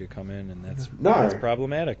guys ready to come in, and that's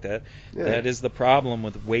problematic. That is the problem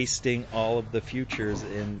with wasting all of the futures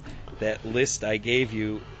in that list I gave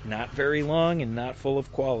you, not very long and not full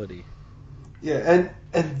of quality. Yeah,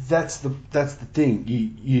 and that's the thing.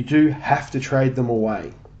 You do have to trade them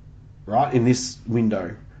away, right, in this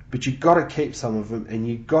window. But you've got to keep some of them, and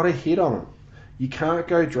you've got to hit on them. You can't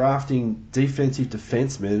go drafting defensive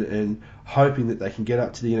defensemen and hoping that they can get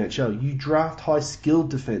up to the NHL. You draft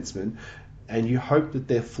high-skilled defensemen, and you hope that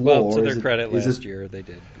their floor... Well, to their credit, last year they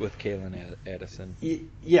did with Kalen Addison.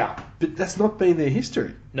 Yeah, but that's not been their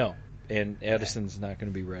history. No, and Addison's not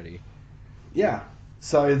going to be ready. Yeah.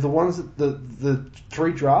 So the ones that the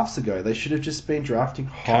 3 drafts ago, they should have just been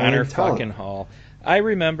drafting Connor fucking Hall. I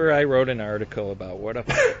remember I wrote an article about what a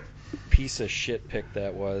piece of shit pick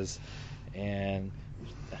that was, and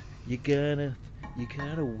you gotta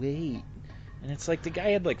wait. And it's like the guy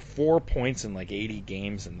had like 4 points in like 80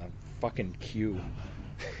 games in the fucking queue.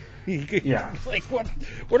 Yeah. Like what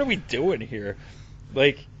are we doing here?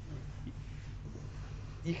 Like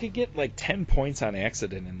you could get like 10 points on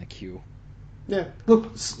accident in the queue. Yeah.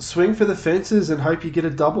 Look, swing for the fences and hope you get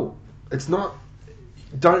a double. It's not.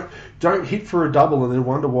 Don't hit for a double and then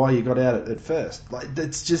wonder why you got out at first. Like,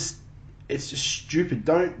 that's just it's just stupid.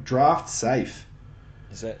 Don't draft safe.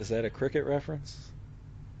 Is that a cricket reference?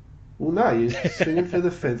 Well, no, you're swinging for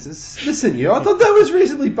the fences. Listen, I thought that was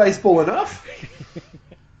reasonably baseball enough.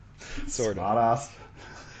 Sort of. Smart ass.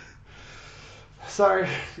 So,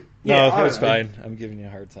 no, it's fine. I'm giving you a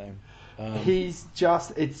hard time. It's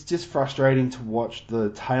just frustrating to watch the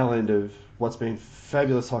tail end of what's been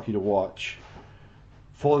fabulous hockey to watch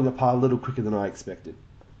falling apart a little quicker than I expected.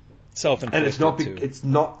 Self-inflicted,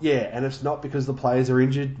 and it's not because the players are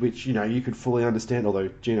injured, which you could fully understand. Although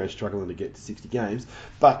Gino's struggling to get to 60 games,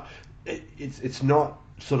 but it's not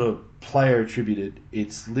sort of player attributed.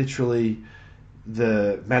 It's literally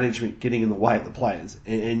the management getting in the way of the players,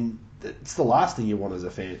 and it's the last thing you want as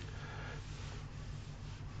a fan.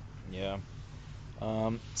 Yeah.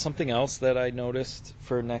 Something else that I noticed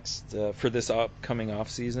for this upcoming off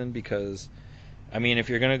season, because I mean, if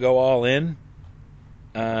you're going to go all in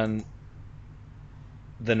on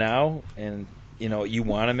the now, and you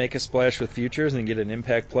want to make a splash with futures and get an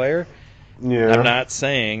impact player, I'm not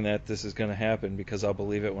saying that this is going to happen, because I'll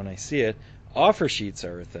believe it when I see it. Offer sheets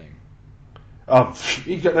are a thing.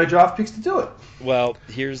 You've got no draft picks to do it. Well,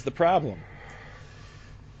 here's the problem.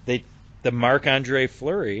 The Marc-Andre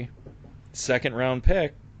Fleury second round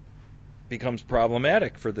pick becomes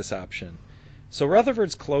problematic for this option. So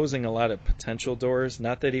Rutherford's closing a lot of potential doors.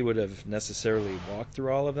 Not that he would have necessarily walked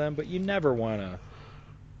through all of them, but you never want to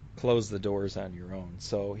close the doors on your own.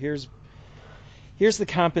 So here's the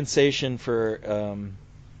compensation for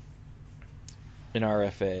an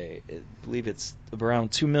RFA. I believe it's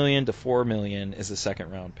around $2 million to $4 million is a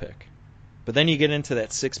second round pick. But then you get into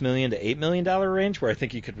that $6 million to $8 million range, where I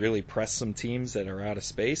think you could really press some teams that are out of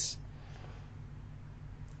space.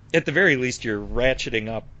 At the very least, you're ratcheting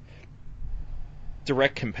up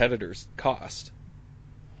direct competitors' cost.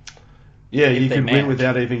 Yeah, you could win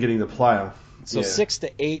without even getting the player. So 6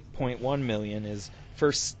 to 8.1 million is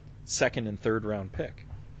first, second, and third round pick.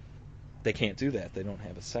 They can't do that. They don't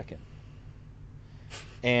have a second.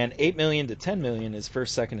 And 8 million to 10 million is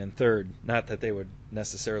first, second, and third. Not that they would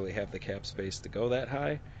necessarily have the cap space to go that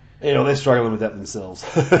high. They're struggling with that themselves.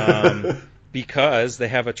 Because they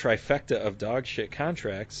have a trifecta of dog shit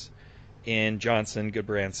contracts in Johnson,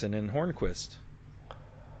 Goodbranson, and Hornquist.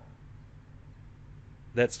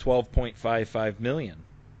 That's $12.55 million.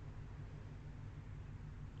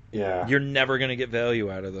 Yeah. You're never going to get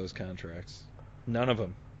value out of those contracts. None of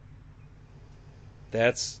them.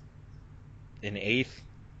 That's an eighth,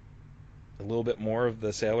 a little bit more of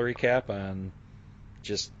the salary cap on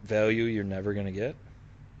just value you're never going to get.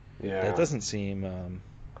 Yeah. That doesn't seem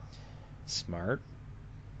smart.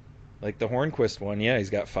 Like the Hornquist one, he's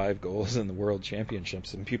got 5 goals in the World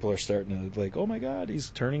Championships, and people are starting to like, oh my God, he's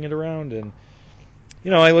turning it around. And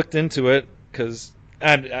I looked into it because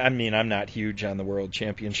I'm not huge on the World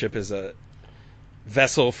Championship as a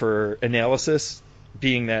vessel for analysis,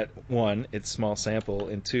 being that, one, it's small sample,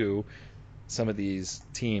 and two, some of these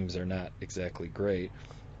teams are not exactly great.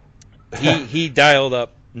 He dialed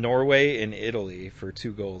up Norway and Italy for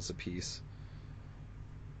 2 goals apiece.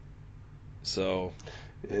 So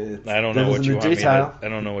I don't know what you want me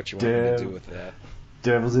to do with that.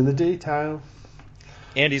 Devil's in the detail.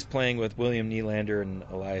 And he's playing with William Nylander and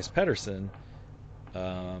Elias Pettersson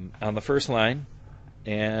on the first line.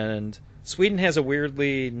 And Sweden has a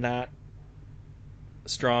weirdly not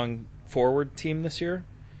strong forward team this year.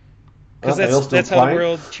 Because that's how the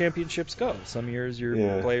World Championships go. Some years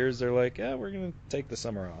your players are like, we're going to take the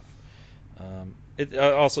summer off. It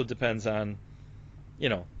also depends on,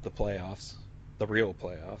 the playoffs, the real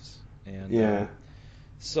playoffs. And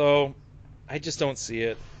so I just don't see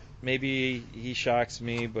it. Maybe he shocks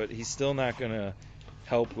me, but he's still not going to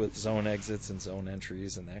help with zone exits and zone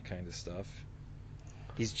entries and that kind of stuff.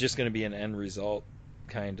 He's just going to be an end result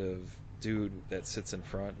kind of dude that sits in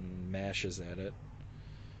front and mashes at it.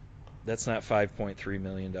 That's not $5.3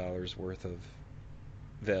 million worth of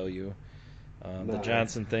value. The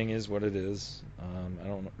Johnson thing is what it is. I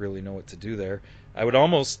don't really know what to do there. I would,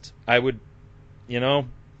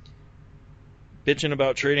 bitching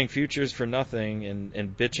about trading futures for nothing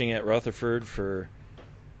and bitching at Rutherford for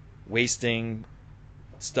wasting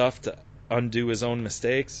stuff to undo his own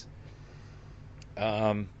mistakes.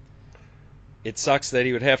 It sucks that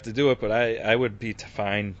he would have to do it, but I would be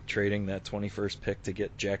fine trading that 21st pick to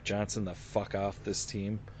get Jack Johnson the fuck off this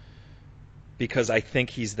team, because I think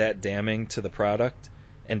he's that damning to the product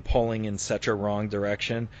and pulling in such a wrong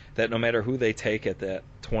direction that no matter who they take at that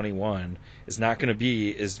 21 is not going to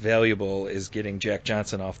be as valuable as getting Jack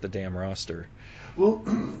Johnson off the damn roster. Well,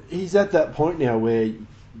 he's at that point now where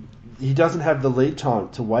he doesn't have the lead time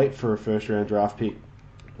to wait for a first-round draft pick.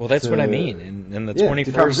 Well, that's what I mean. In the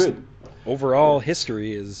 21st, overall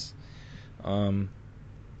history is.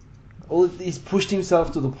 Well, he's pushed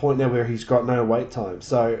himself to the point now where he's got no wait time.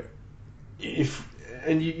 So,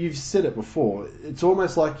 you've said it before, it's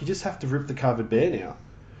almost like you just have to rip the covered bear now.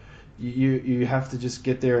 You have to just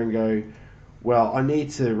get there and go, well, I need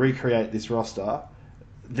to recreate this roster.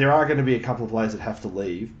 There are going to be a couple of players that have to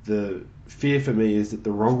leave. The fear for me is that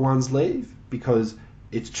the wrong ones leave because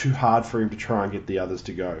it's too hard for him to try and get the others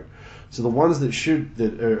to go. So the ones that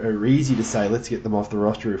are easy to say, let's get them off the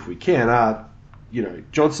roster if we can, are,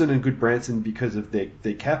 Johnson and Goodbranson because of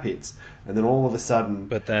their cap hits. And then all of a sudden...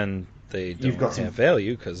 But then they don't have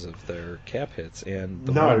value because of their cap hits, and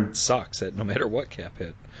the one sucks at no matter what cap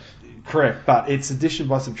hit. Correct, but it's addition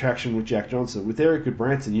by subtraction with Jack Johnson. With Eric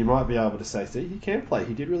Goodbranson, you might be able to say, see, he can play.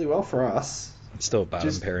 He did really well for us. It's still a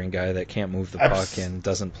bottom pairing guy that can't move the puck and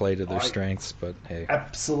doesn't play to their strengths, but hey.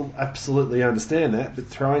 Absolutely understand that, but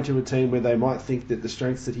throwing to a team where they might think that the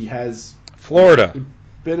strengths that he has... Florida. Would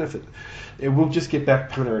benefit. We'll just get back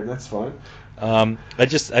Punter, and that's fine.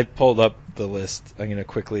 I pulled up the list. I'm going to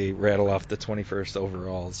quickly rattle off the 21st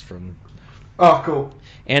overalls from... Oh, cool.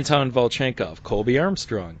 Anton Volchenkov, Colby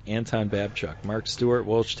Armstrong, Anton Babchuk, Mark Stewart,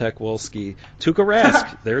 Wolchtek, Wolski, Tuukka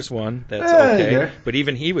Rask. There's one. That's okay. But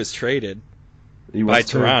even he was traded by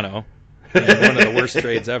Toronto. One of the worst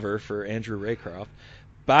trades ever for Andrew Raycroft.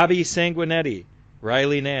 Bobby Sanguinetti,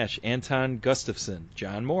 Riley Nash, Anton Gustafsson,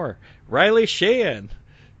 John Moore, Riley Sheehan,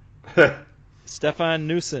 Stefan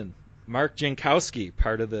Newson, Mark Jankowski,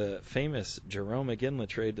 part of the famous Jerome McGinley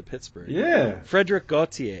trade to Pittsburgh. Yeah. Frederick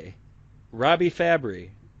Gauthier, Robbie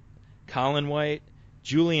Fabry, Colin White,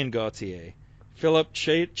 Julian Gauthier, Philip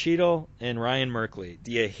Cheadle, and Ryan Merkley.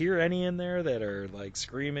 Do you hear any in there that are like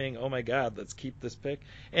screaming, oh my God, let's keep this pick?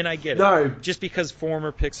 And I get it. Just because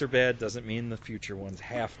former picks are bad doesn't mean the future ones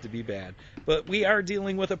have to be bad. But we are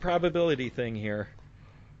dealing with a probability thing here.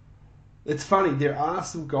 It's funny, there are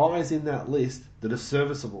some guys in that list that are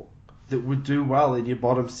serviceable, that would do well in your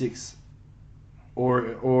bottom six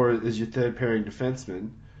or as your third pairing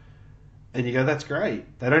defenseman. And you go, that's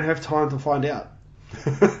great. They don't have time to find out.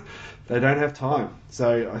 They don't have time.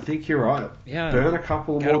 So I think you're right. Yeah. Burn a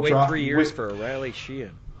couple more draft. Gotta wait 3 years for a Riley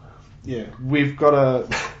Sheehan. Yeah. We've got a...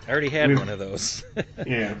 I already had one of those.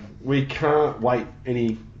 Yeah. We can't wait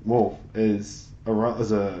any more as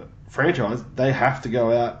a franchise. They have to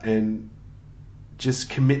go out and just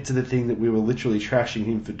commit to the thing that we were literally trashing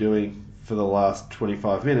him for doing for the last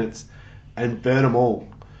 25 minutes and burn them all.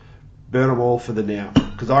 Burn them all for the now.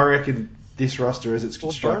 Because I reckon this roster as it's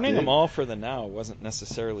constructed... burning them all for the now wasn't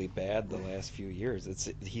necessarily bad the last few years.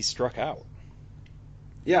 He struck out.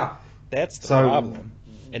 Yeah. That's the problem.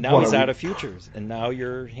 And now he's out of futures. And now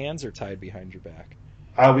your hands are tied behind your back.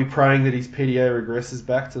 Are we praying that his PDA regresses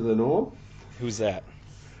back to the norm? Who's that?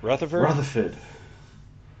 Rutherford? Rutherford.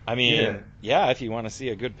 I mean, yeah if you want to see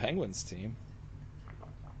a good Penguins team.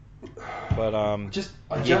 But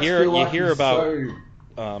you hear about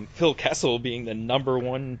Phil Kessel being the number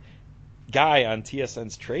one guy on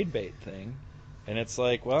TSN's trade bait thing, and it's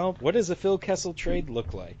like, well, what does a Phil Kessel trade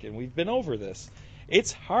look like? And we've been over this.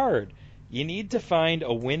 It's hard. You need to find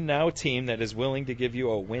a win now team that is willing to give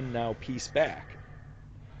you a win now piece back.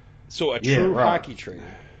 So a true hockey trade.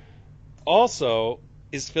 Also,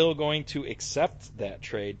 is Phil going to accept that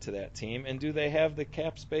trade to that team, and do they have the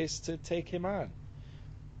cap space to take him on?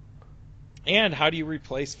 And how do you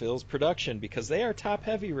replace Phil's production? Because they are top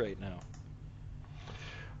heavy right now.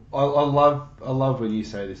 I love when you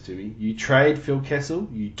say this to me. You trade Phil Kessel,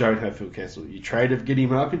 you don't have Phil Kessel. You trade Evgeny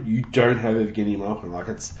Malkin, you don't have Evgeny Malkin. Like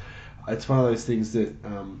it's one of those things that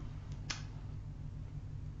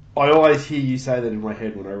I always hear you say that in my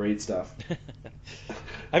head when I read stuff.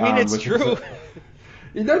 I mean, it's true.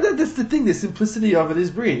 That's the thing. The simplicity of it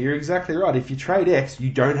is brilliant. You're exactly right. If you trade X, you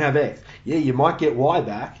don't have X. Yeah, you might get Y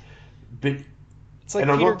back, but it's like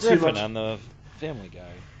Peter Griffin on the Family Guy.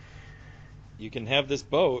 You can have this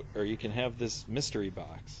boat, or you can have this mystery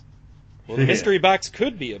box. Well, the mystery box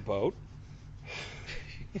could be a boat.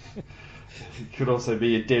 It could also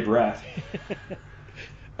be a dead rat.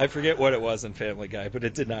 I forget what it was in Family Guy, but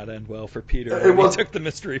it did not end well for Peter. He took the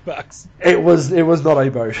mystery box. It was not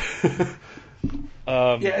a boat.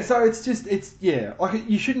 So like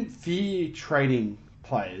you shouldn't fear trading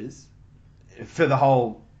players for the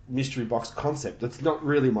whole mystery box concept. That's not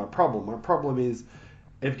really my problem. My problem is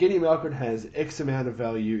Evgeny Malkin has X amount of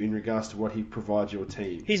value in regards to what he provides your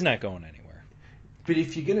team. He's not going anywhere. But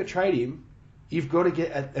if you're going to trade him, you've got to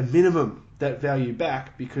get at a minimum that value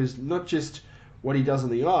back, because not just what he does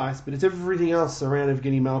on the ice, but it's everything else around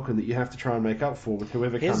Evgeny Malkin that you have to try and make up for with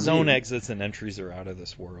whoever comes in. His zone exits and entries are out of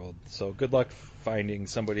this world. So good luck finding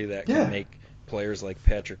somebody that can make players like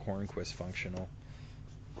Patrick Hornquist functional.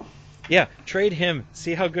 Yeah, trade him.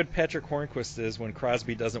 See how good Patrick Hornquist is when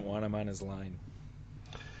Crosby doesn't want him on his line.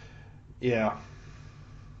 Yeah.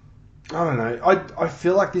 I don't know. I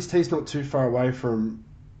feel like this team's not too far away from,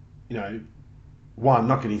 one,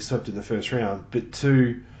 not getting swept in the first round, but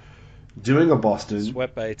two, doing a Boston.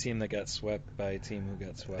 Swept by a team that got swept by a team who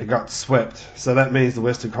got swept. It got swept. So that means the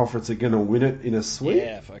Western Conference are going to win it in a sweep?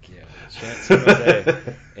 Yeah, fuck yeah. San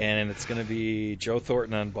Jose. And it's going to be Joe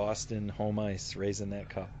Thornton on Boston home ice raising that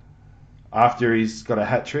cup. After he's got a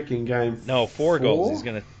hat trick in game No, 4 goals. He's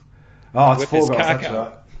going to. Oh, it's whip 4 his goals. cock That's out.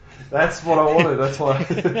 right. That's what I wanted. That's why.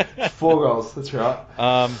 4 goals. That's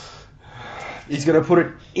right. He's going to put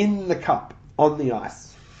it in the cup on the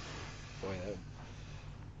ice. Boy,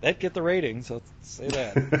 that'd get the ratings. I'll say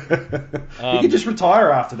that. He could just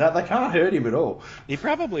retire after that. They can't hurt him at all. He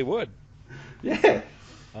probably would. Yeah.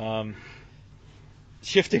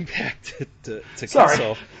 Shifting back to Sorry.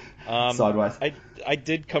 Kessel. Sideways. I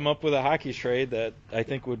did come up with a hockey trade that I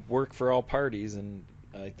think would work for all parties, and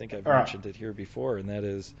I think I've All right. mentioned it here before, and that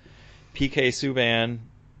is PK Subban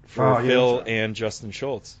for Oh, yeah, Phil that's right. and Justin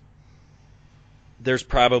Schultz. There's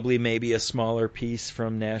probably maybe a smaller piece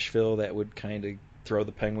from Nashville that would kind of throw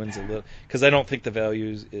the Penguins a little, because I don't think the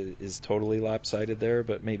value is totally lopsided there,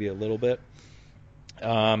 but maybe a little bit.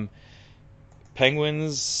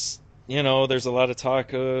 Penguins, there's a lot of talk.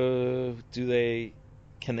 Can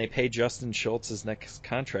they pay Justin Schultz's next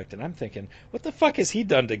contract? And I'm thinking, what the fuck has he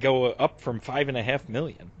done to go up from $5.5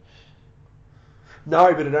 million?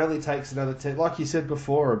 No, but it only takes another team. Like you said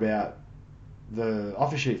before about the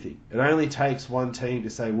offer sheet thing, it only takes one team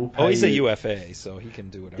to say, we'll pay Oh, he's a you. UFA, so he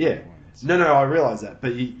can do whatever Yeah. he wants. No, I realise that.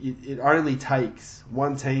 But it only takes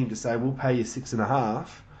one team to say, we'll pay you 6.5.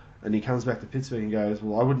 And he comes back to Pittsburgh and goes,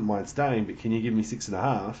 well, I wouldn't mind staying, but can you give me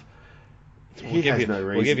 6.5? He has no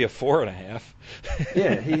reason. We'll give you 4.5.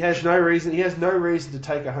 Yeah, he has no reason. He has no reason to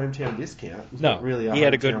take a hometown discount. He's No, not really he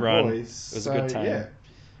had a good hometown run. boy, It was a good time. Yeah.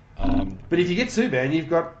 Um, But if you get Subban, you've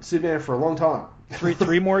got Subban for a long time.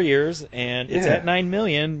 three more years, and it's Yeah. at $9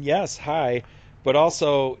 million. Yes, high, but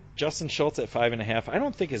also Justin Schultz at 5.5. I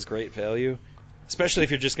don't think is great value, especially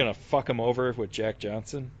if you're just going to fuck him over with Jack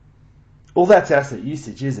Johnson. Well, that's asset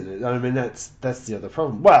usage, isn't it? I mean, that's the other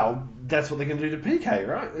problem. Well, that's what they're going to do to PK,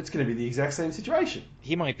 right? It's going to be the exact same situation.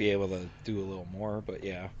 He might be able to do a little more, but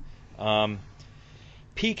yeah. PK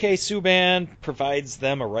Subban provides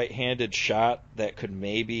them a right-handed shot that could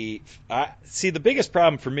maybe... see, the biggest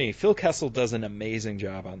problem for me, Phil Kessel does an amazing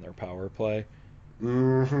job on their power play,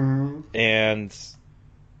 Mm-hmm. and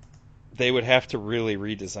they would have to really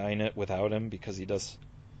redesign it without him because he does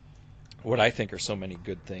what I think are so many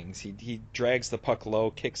good things. He drags the puck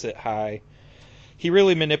low, kicks it high. He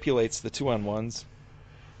really manipulates the 2-on-1s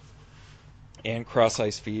and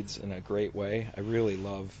cross-ice feeds in a great way. I really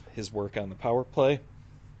love his work on the power play.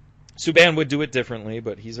 Subban would do it differently,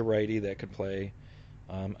 but he's a righty that could play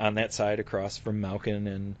on that side across from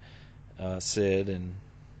Malkin and Sid, and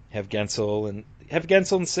have Gensel and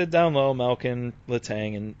Sid down low, Malkin,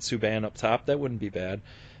 Letang, and Subban up top. That wouldn't be bad.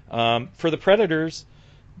 For the Predators,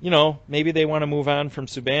 maybe they want to move on from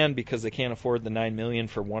Subban because they can't afford the $9 million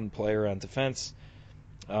for one player on defense.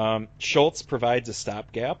 Schultz provides a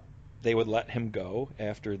stopgap. They would let him go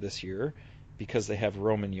after this year because they have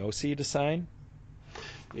Roman Josi to sign.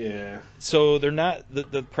 Yeah. So they're not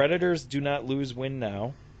the Predators do not win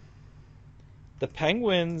now. The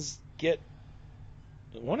Penguins get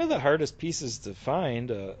one of the hardest pieces to find,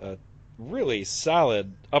 a really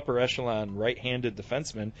solid upper echelon right-handed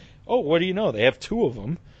defenseman. Oh, what do you know? They have 2 of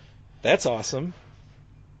them. That's awesome.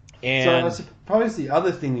 And So I suppose the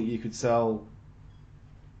other thing that you could sell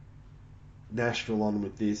Nashville on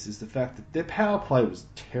with this is the fact that their power play was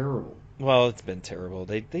terrible. well, it's been terrible.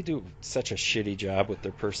 They do such a shitty job with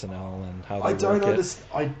their personnel and how they I don't work it.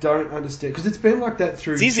 I don't understand because it's been like that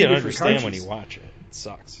through. It's easy two to different understand coaches. when you watch it. It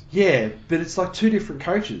sucks. Yeah, but it's like 2 different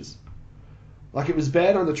coaches. Like it was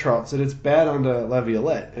bad under Trotz and it's bad under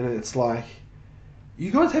Laviolette, and it's like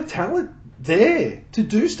you guys have talent there to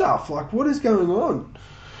do stuff. Like what is going on?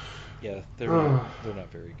 Yeah, they're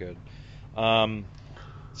not very good.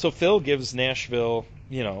 So Phil gives Nashville,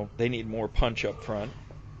 they need more punch up front.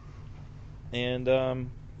 And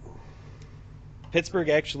Pittsburgh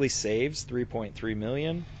actually saves $3.3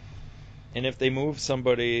 million. And if they move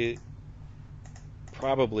somebody,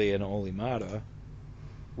 probably an Olimata,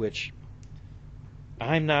 which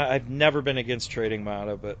I've never been against trading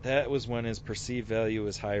Mata, but that was when his perceived value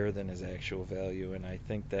was higher than his actual value, and I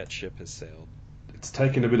think that ship has sailed. It's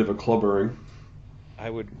taken a bit of a clobbering. I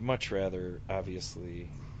would much rather, obviously,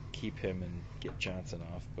 keep him and get Johnson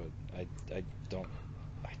off, but I don't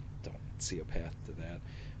see a path to that.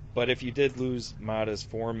 But if you did lose Mata's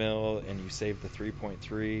 $4 million and you saved the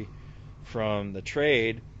 3.3 from the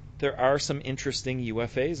trade, there are some interesting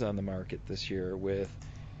UFAs on the market this year with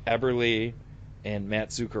Eberle and Matt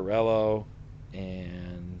Zuccarello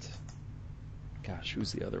and gosh,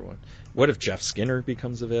 who's the other one? What if Jeff Skinner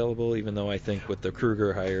becomes available? Even though I think with the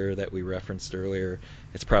Kruger hire that we referenced earlier,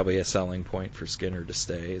 it's probably a selling point for Skinner to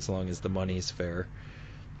stay as long as the money's fair.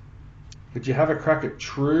 Did you have a crack at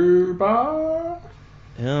Trouba?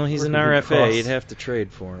 No, he's an RFA. You'd have to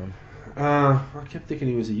trade for him. I kept thinking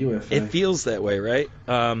he was a UFA. It feels that way, right?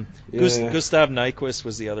 Gustav Nyquist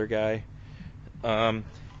was the other guy.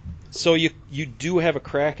 So you do have a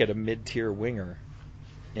crack at a mid-tier winger,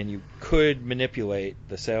 and you could manipulate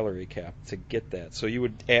the salary cap to get that. So you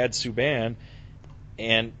would add Subban,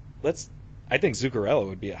 and I think Zuccarello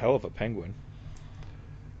would be a hell of a Penguin.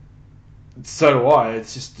 So do I.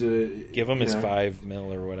 It's just give him his $5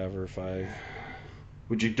 million or whatever. 5.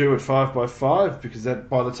 Would you do it 5x5? Because that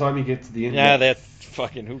by the time you get to the end, that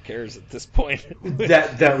fucking who cares at this point?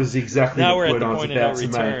 that was exactly now the we're point at the I was point of about no to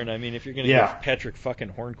return. make. I mean, if you're going to give Patrick fucking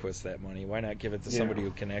Hornquist that money, why not give it to somebody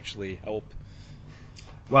who can actually help?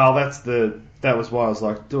 Well, that was why I was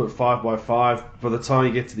like, do it 5x5. By the time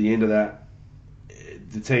you get to the end of that,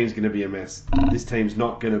 the team's going to be a mess. This team's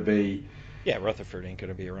not going to be. Yeah, Rutherford ain't going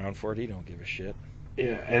to be around for it. He don't give a shit.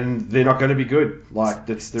 Yeah, and they're not going to be good. Like,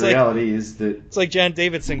 that's the reality is that... It's like John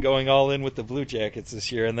Davidson going all in with the Blue Jackets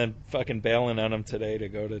this year and then fucking bailing on them today to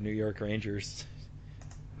go to New York Rangers.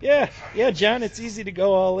 Yeah, John, it's easy to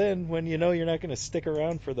go all in when you know you're not going to stick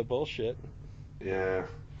around for the bullshit. Yeah.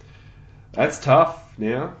 That's tough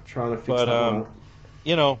now, trying to fix that up.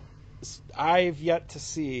 You know, I've yet to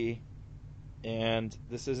see, and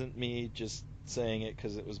this isn't me just saying it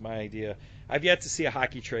because it was my idea, I've yet to see a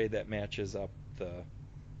hockey trade that matches up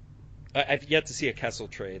I've yet to see a Kessel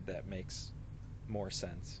trade that makes more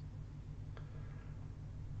sense.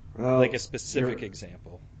 Well, like a specific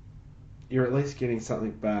example. You're at least getting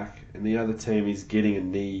something back, and the other team is getting a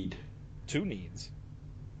need. 2 needs.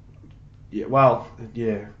 Yeah, well,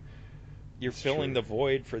 yeah. You're filling the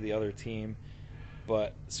void for the other team,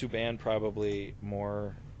 but Subban probably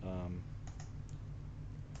more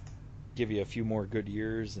give you a few more good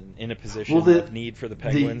years and in a position of need for the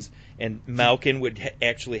Penguins. And Malkin would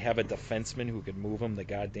actually have a defenseman who could move him the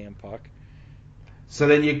goddamn puck. So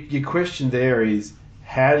then your question there is,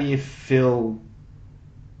 how do you fill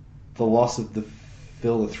the loss of the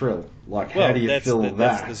thrill? Like, how do you fill that?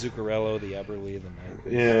 That's the Zuccarello, the Eberle, the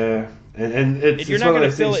Malkin. Yeah, and it's you're not going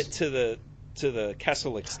to fill it to the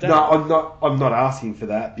Kessel extent. No, I'm not asking for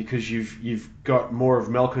that because you've got more of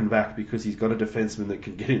Malkin back because he's got a defenseman that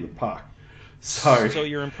can get in the puck. So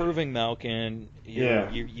you're improving Malkin.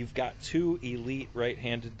 You've got 2 elite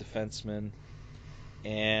right-handed defensemen,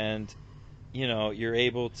 and you're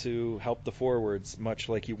able to help the forwards much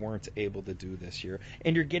like you weren't able to do this year.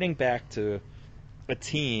 And you're getting back to a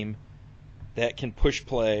team that can push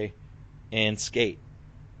play and skate.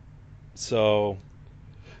 So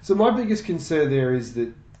my biggest concern there is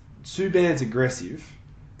that Subban's aggressive,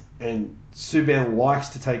 and Subban likes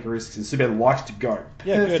to take risks, and Subban likes to go.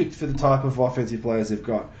 Yeah, perfect for the type of offensive players they've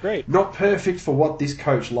got. Great. Not perfect for what this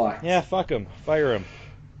coach likes. Yeah, fuck him. Fire him.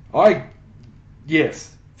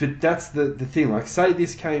 Yes, but that's the thing. Like, say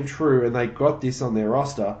this came true and they got this on their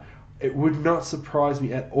roster, it would not surprise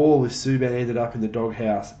me at all if Subban ended up in the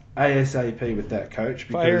doghouse ASAP with that coach.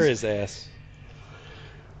 Fire his ass.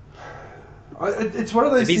 It's one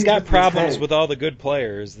of those If he's got problems with all the good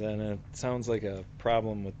players, then it sounds like a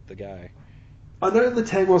problem with the guy. I know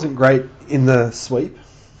Letang wasn't great in the sweep.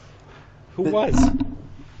 Who was?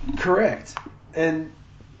 Correct. And,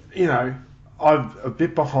 I'm a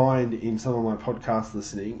bit behind in some of my podcast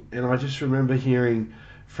listening, and I just remember hearing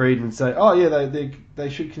Friedman say, oh, yeah, they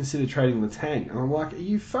should consider trading Letang. And I'm like, are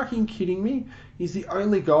you fucking kidding me? He's the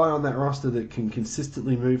only guy on that roster that can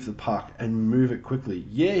consistently move the puck and move it quickly.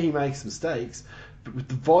 Yeah, he makes mistakes, but with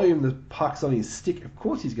the volume the puck's on his stick, of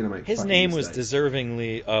course he's going to make his name mistakes. Was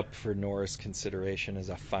deservingly up for Norris consideration as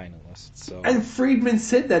a finalist. So. And Friedman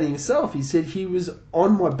said that himself. He said he was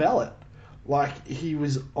on my ballot. Like, he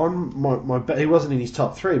was on my he wasn't in his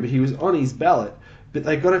top 3, but he was on his ballot. But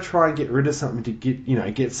they got to try and get rid of something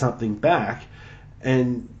to get something back.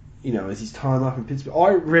 And as his time up in Pittsburgh,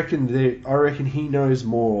 I reckon he knows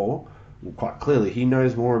more. Well, quite clearly, he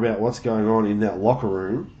knows more about what's going on in that locker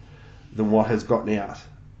room than what has gotten out.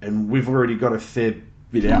 And we've already got a fair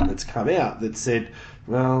bit out that's come out that said,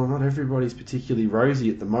 well, not everybody's particularly rosy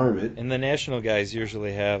at the moment. And the national guys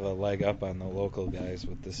usually have a leg up on the local guys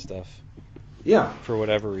with this stuff. Yeah. For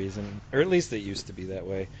whatever reason, or at least it used to be that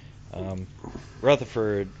way.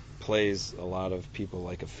 Rutherford plays a lot of people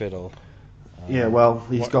like a fiddle. Yeah, well,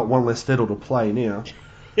 he's got one less fiddle to play now.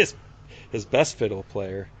 His best fiddle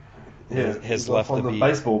player has left on the beat.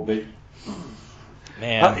 baseball beat.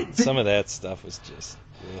 Man, some of that stuff was just.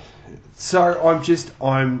 Ugh. So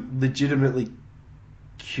I'm legitimately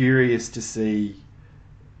curious to see.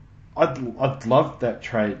 I'd love that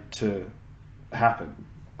trade to happen.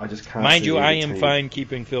 I just can't. Mind see you, the I am team. fine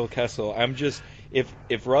keeping Phil Kessel. I'm just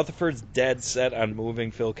if Rutherford's dead set on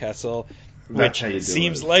moving Phil Kessel, That's which how you do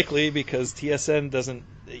seems it. likely because TSN doesn't.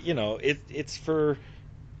 It's for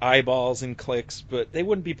eyeballs and clicks, but they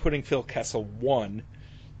wouldn't be putting Phil Kessel one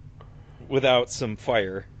without some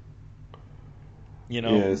fire. Yeah,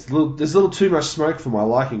 there's a little too much smoke for my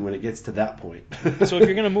liking when it gets to that point. So if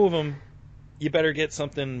you're gonna move him, you better get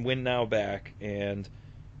something win now back, and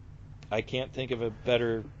I can't think of a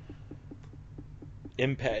better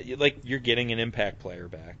impact. Like you're getting an impact player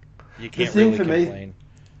back. You can't really complain.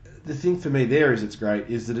 The thing for me there is great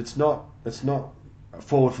is that it's not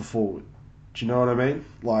forward for forward. Do you know what I mean?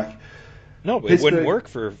 Like No, it wouldn't work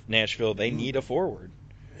for Nashville. They need a forward.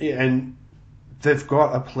 Yeah, and they've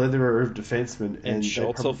got a plethora of defensemen, and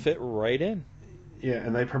Schultz will fit right in. Yeah,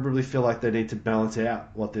 and they probably feel like they need to balance out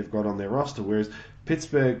what they've got on their roster, whereas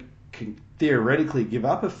Pittsburgh can theoretically give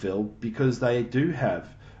up a fill because they do have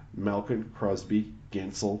Malkin, Crosby,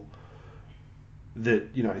 Gensel that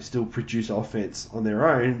still produce offense on their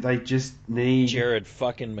own. They just need Jared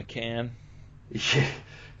fucking McCann. Yeah.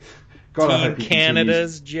 God, Team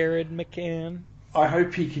Canada's Jared McCann. I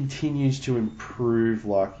hope he continues to improve.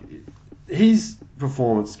 Like his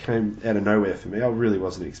performance came out of nowhere for me. I really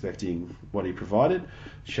wasn't expecting what he provided.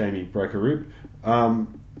 Shame he broke a rib.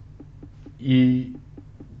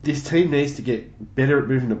 This team needs to get better at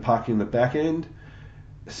moving the puck in the back end.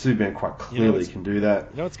 Subban quite clearly can do that.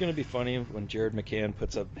 You know what's going to be funny when Jared McCann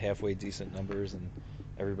puts up halfway decent numbers and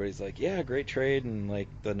everybody's like, yeah, great trade, and like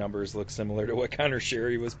the numbers look similar to what Connor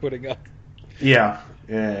Sherry was putting up. Yeah.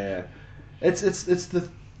 It's the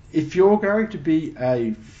if you're going to be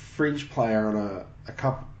a fringe player on a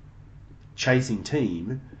cup chasing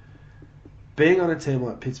team, being on a team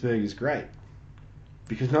like Pittsburgh is great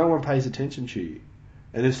because no one pays attention to you,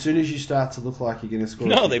 and as soon as you start to look like you're going to score,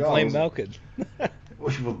 they goals, blame Malkin.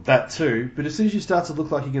 Well, that too, but as soon as you start to look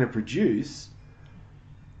like you're going to produce,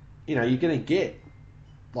 you're going to get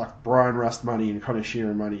like Brian Rust money and Connor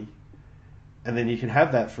Shearer money, and then you can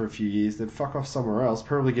have that for a few years, then fuck off somewhere else,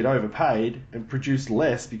 probably get overpaid and produce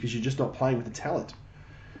less because you're just not playing with the talent.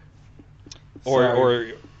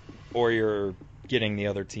 Or you're getting the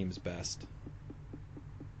other team's best.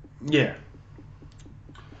 Yeah.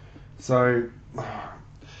 So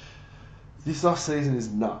this off season is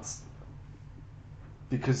nuts.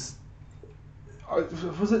 Because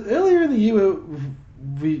was it earlier in the year where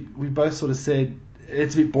we both sort of said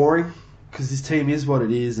it's a bit boring because this team is what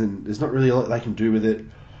it is and there's not really a lot they can do with it.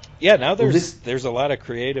 Yeah, now there's a lot of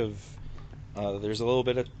creative. There's a little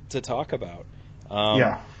bit to talk about.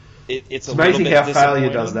 It's amazing how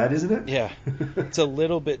failure does that, isn't it? Yeah, it's a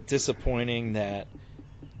little bit disappointing that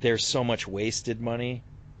there's so much wasted money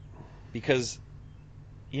because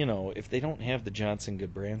if they don't have the Johnson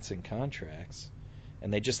Goodbranson contracts.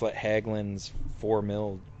 And they just let Hagelin's $4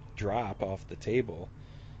 million drop off the table.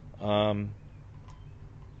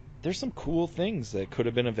 There's some cool things that could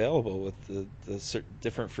have been available with the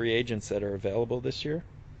different free agents that are available this year.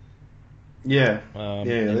 Yeah,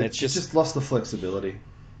 it's just lost the flexibility.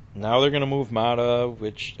 Now they're going to move Mata,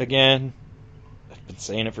 which again, I've been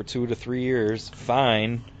saying it for 2 to 3 years.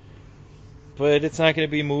 Fine, but it's not going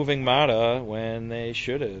to be moving Mata when they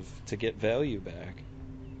should have to get value back.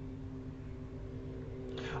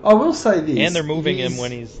 I will say this. And they're moving him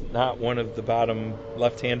when he's not one of the bottom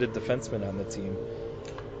left-handed defensemen on the team.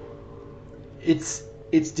 It's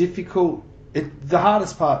difficult. The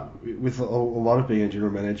hardest part with a lot of being a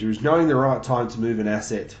general manager is knowing the right time to move an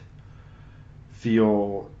asset for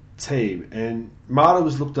your team. And Marta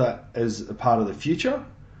was looked at as a part of the future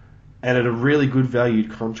and at a really good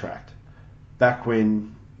valued contract back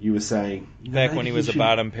when you were saying... Back when he was a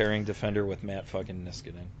bottom pairing defender with Matt fucking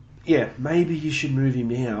Niskanen. Yeah, maybe you should move him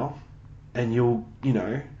now and you'll,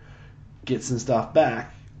 get some stuff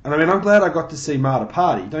back. And I mean, I'm glad I got to see Marta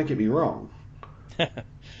party, don't get me wrong.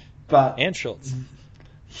 But and Schultz.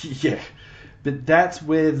 Yeah. But that's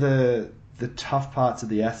where the tough parts of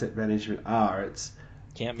the asset management are. It's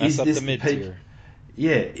can't mess up the mid-tier.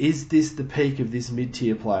 Yeah, is this the peak of this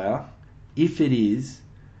mid-tier player? If it is,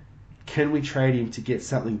 can we trade him to get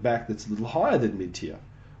something back that's a little higher than mid-tier?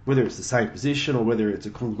 Whether it's the same position or whether it's a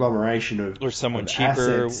conglomeration of or someone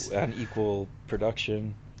cheaper assets. on equal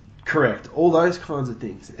production. Correct. All those kinds of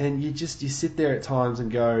things. And you sit there at times and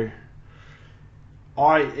go,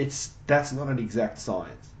 that's not an exact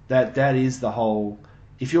science. That is the whole.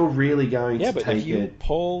 If you're really going Yeah, to but take if you it,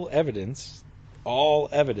 pull evidence, all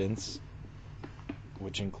evidence,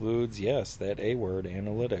 which includes, yes, that A word,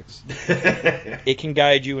 analytics, it can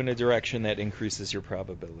guide you in a direction that increases your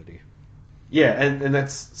probability. yeah, and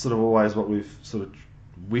that's sort of always what we've sort of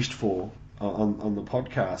wished for on the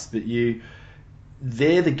podcast. But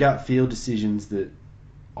they're the gut feel decisions that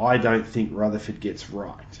I don't think Rutherford gets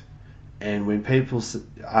right. And when people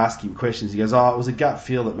ask him questions, he goes, "Oh, it was a gut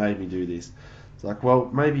feel that made me do this." It's like, well,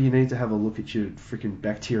 maybe you need to have a look at your freaking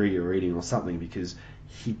bacteria you're eating or something, because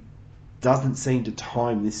he doesn't seem to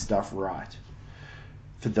time this stuff right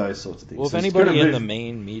for those sorts of things. Well, if So anybody in the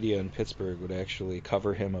main media in Pittsburgh would actually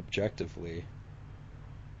cover him objectively.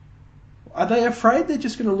 Are they afraid they're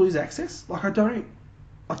just going to lose access? Like, I don't...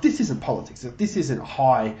 Like, this isn't politics. This isn't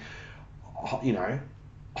high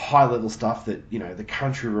level stuff that, the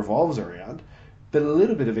country revolves around. But a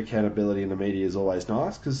little bit of accountability in the media is always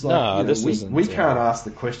nice, because we can't ask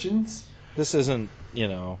the questions. This isn't,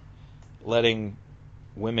 letting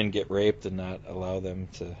women get raped and not allow them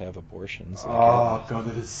to have abortions. God,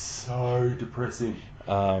 that is so depressing.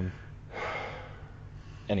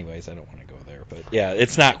 Anyways, I don't want to go there, but yeah,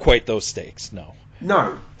 it's not quite those stakes, no.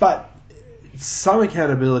 No, but some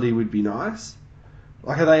accountability would be nice.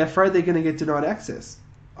 Like, are they afraid they're going to get denied access?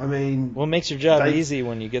 I mean... Well, it makes your job easy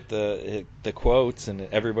when you get the quotes and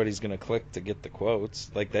everybody's going to click to get the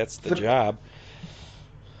quotes. Like, that's the job.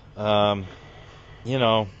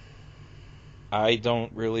 I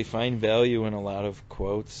don't really find value in a lot of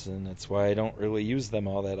quotes, and that's why I don't really use them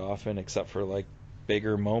all that often, except for, like,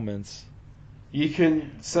 bigger moments. You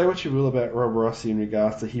can say what you will about Rob Rossi in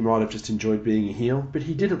regards to he might have just enjoyed being a heel, but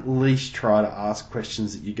he did at least try to ask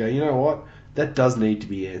questions that you go, you know what, that does need to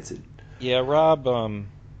be answered. Yeah, Rob,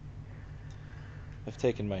 I've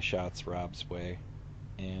taken my shots Rob's way,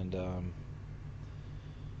 and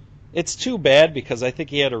it's too bad because I think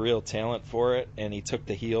he had a real talent for it, and he took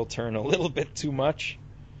the heel turn a little bit too much.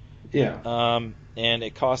 Yeah. And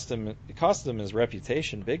it cost him his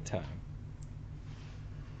reputation big time.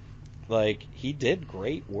 Like, he did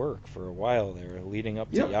great work for a while there, leading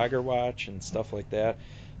up to Yager Watch and stuff like that.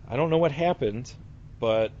 I don't know what happened,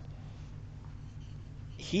 but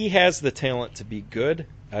he has the talent to be good.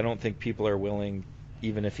 I don't think people are willing,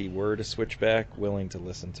 even if he were to switch back, willing to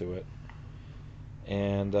listen to it.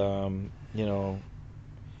 And,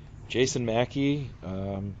 Jason Mackey,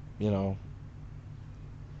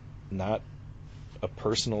 not a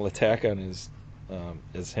personal attack on his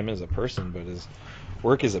as him as a person, but his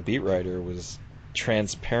work as a beat writer was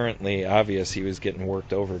transparently obvious he was getting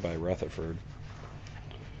worked over by Rutherford.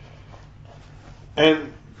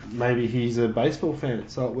 And maybe he's a baseball fan,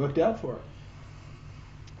 so it worked out for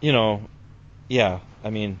him. Yeah, I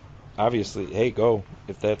mean, obviously, hey, go.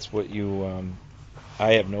 If that's what you...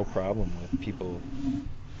 I have no problem with people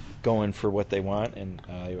going for what they want, and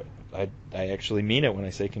I actually mean it when I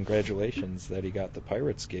say congratulations that he got the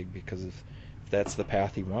Pirates gig, because if that's the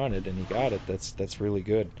path he wanted and he got it, that's really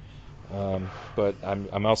good. But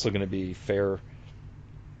I'm also going to be fair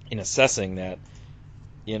in assessing that,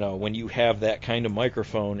 when you have that kind of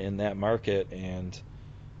microphone in that market, and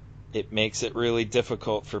it makes it really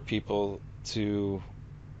difficult for people to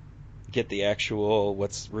get the actual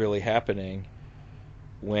what's really happening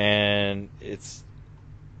when it's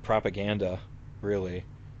propaganda, really.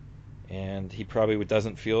 And he probably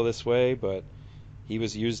doesn't feel this way, but he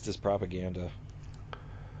was used as propaganda.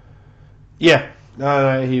 Yeah,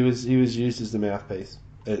 no, he was used as the mouthpiece.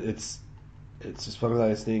 It's just one of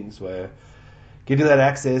those things where getting that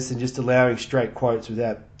access and just allowing straight quotes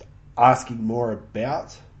without asking more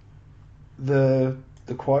about the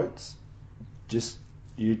quotes,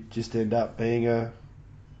 you just end up being a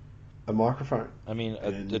microphone. I mean,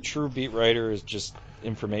 a true beat writer is just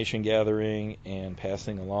information gathering and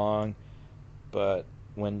passing along, but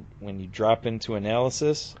when you drop into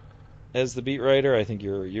analysis as the beat writer, I think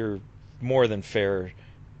you're more than fair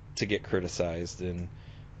to get criticized, and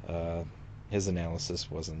his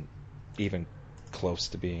analysis wasn't even close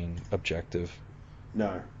to being objective.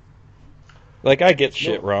 No. Like, I get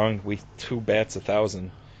shit wrong. We 2 bats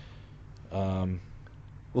 1,000. Well,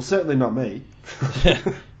 certainly not me.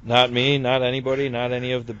 Not me, not anybody, not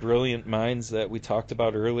any of the brilliant minds that we talked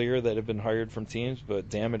about earlier that have been hired from teams, but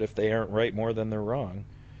damn it if they aren't right more than they're wrong.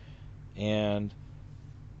 And,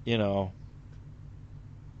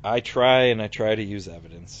 I try to use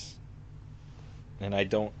evidence. And I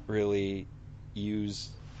don't really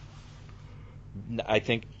I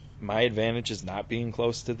think my advantage is not being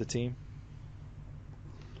close to the team.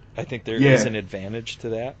 I think there is Yeah, an advantage to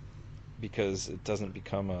that because it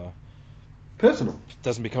personal.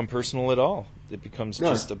 doesn't become personal at all. It becomes No,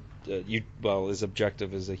 just as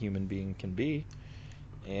objective as a human being can be,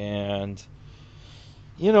 and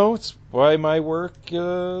it's why my work.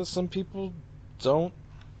 Some people don't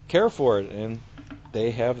care for it, and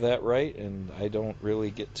they have that right, and I don't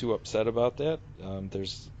really get too upset about that.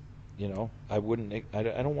 I wouldn't. I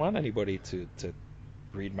don't want anybody to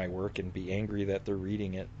read my work and be angry that they're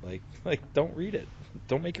reading it. Like don't read it.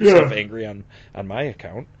 Don't make yourself yeah, angry on my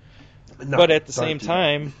account. no, But at the don't same do that.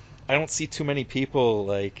 time, I don't see too many people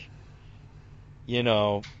you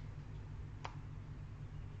know,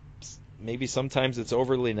 maybe sometimes it's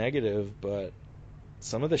overly negative, but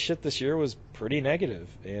some of the shit this year was pretty negative,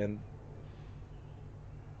 and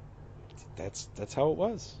that's how it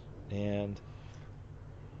was. And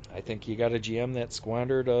I think you got a GM that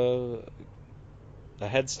squandered a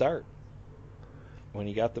head start when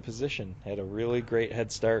he got the position. Had a really great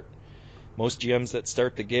head start. Most GMs that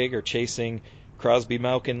start the gig are chasing Crosby,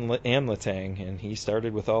 Malkin, and Letang, and he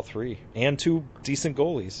started with all three and two decent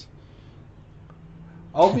goalies.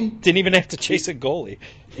 I'll be, Didn't even have to chase a goalie.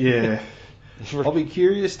 yeah, I'll be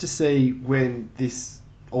curious to see when this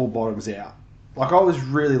all bottoms out. Like, I was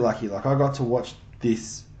really lucky. Like, I got to watch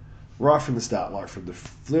this right from the start, like from the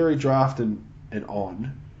Fleury draft and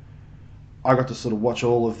on. I got to sort of watch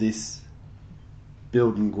all of this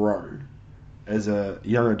build and grow as a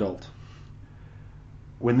young adult.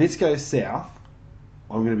 When this goes south,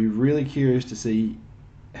 I'm going to be really curious to see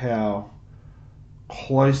how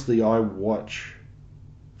closely I watch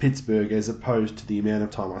Pittsburgh as opposed to the amount of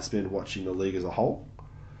time I spend watching the league as a whole,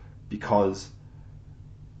 because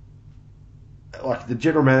like the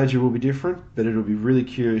general manager will be different, but it'll be really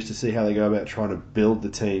curious to see how they go about trying to build the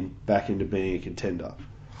team back into being a contender.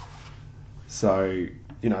 So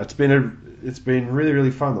it's been really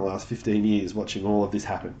really fun the last 15 years watching all of this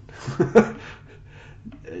happen.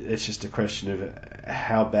 It's just a question of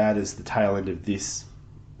how bad is the tail end of this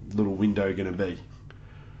little window going to be.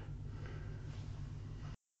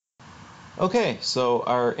 Okay, so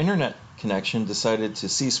our internet connection decided to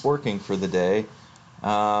cease working for the day.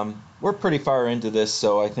 We're pretty far into this,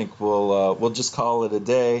 so I think we'll just call it a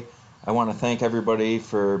day. I want to thank everybody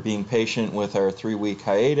for being patient with our 3-week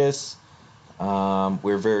hiatus.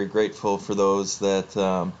 We're very grateful for those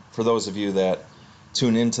of you that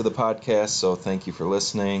tune into the podcast, so thank you for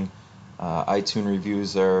listening. iTunes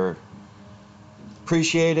reviews are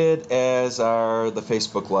appreciated, as are the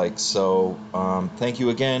Facebook likes. So thank you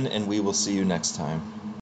again, and we will see you next time.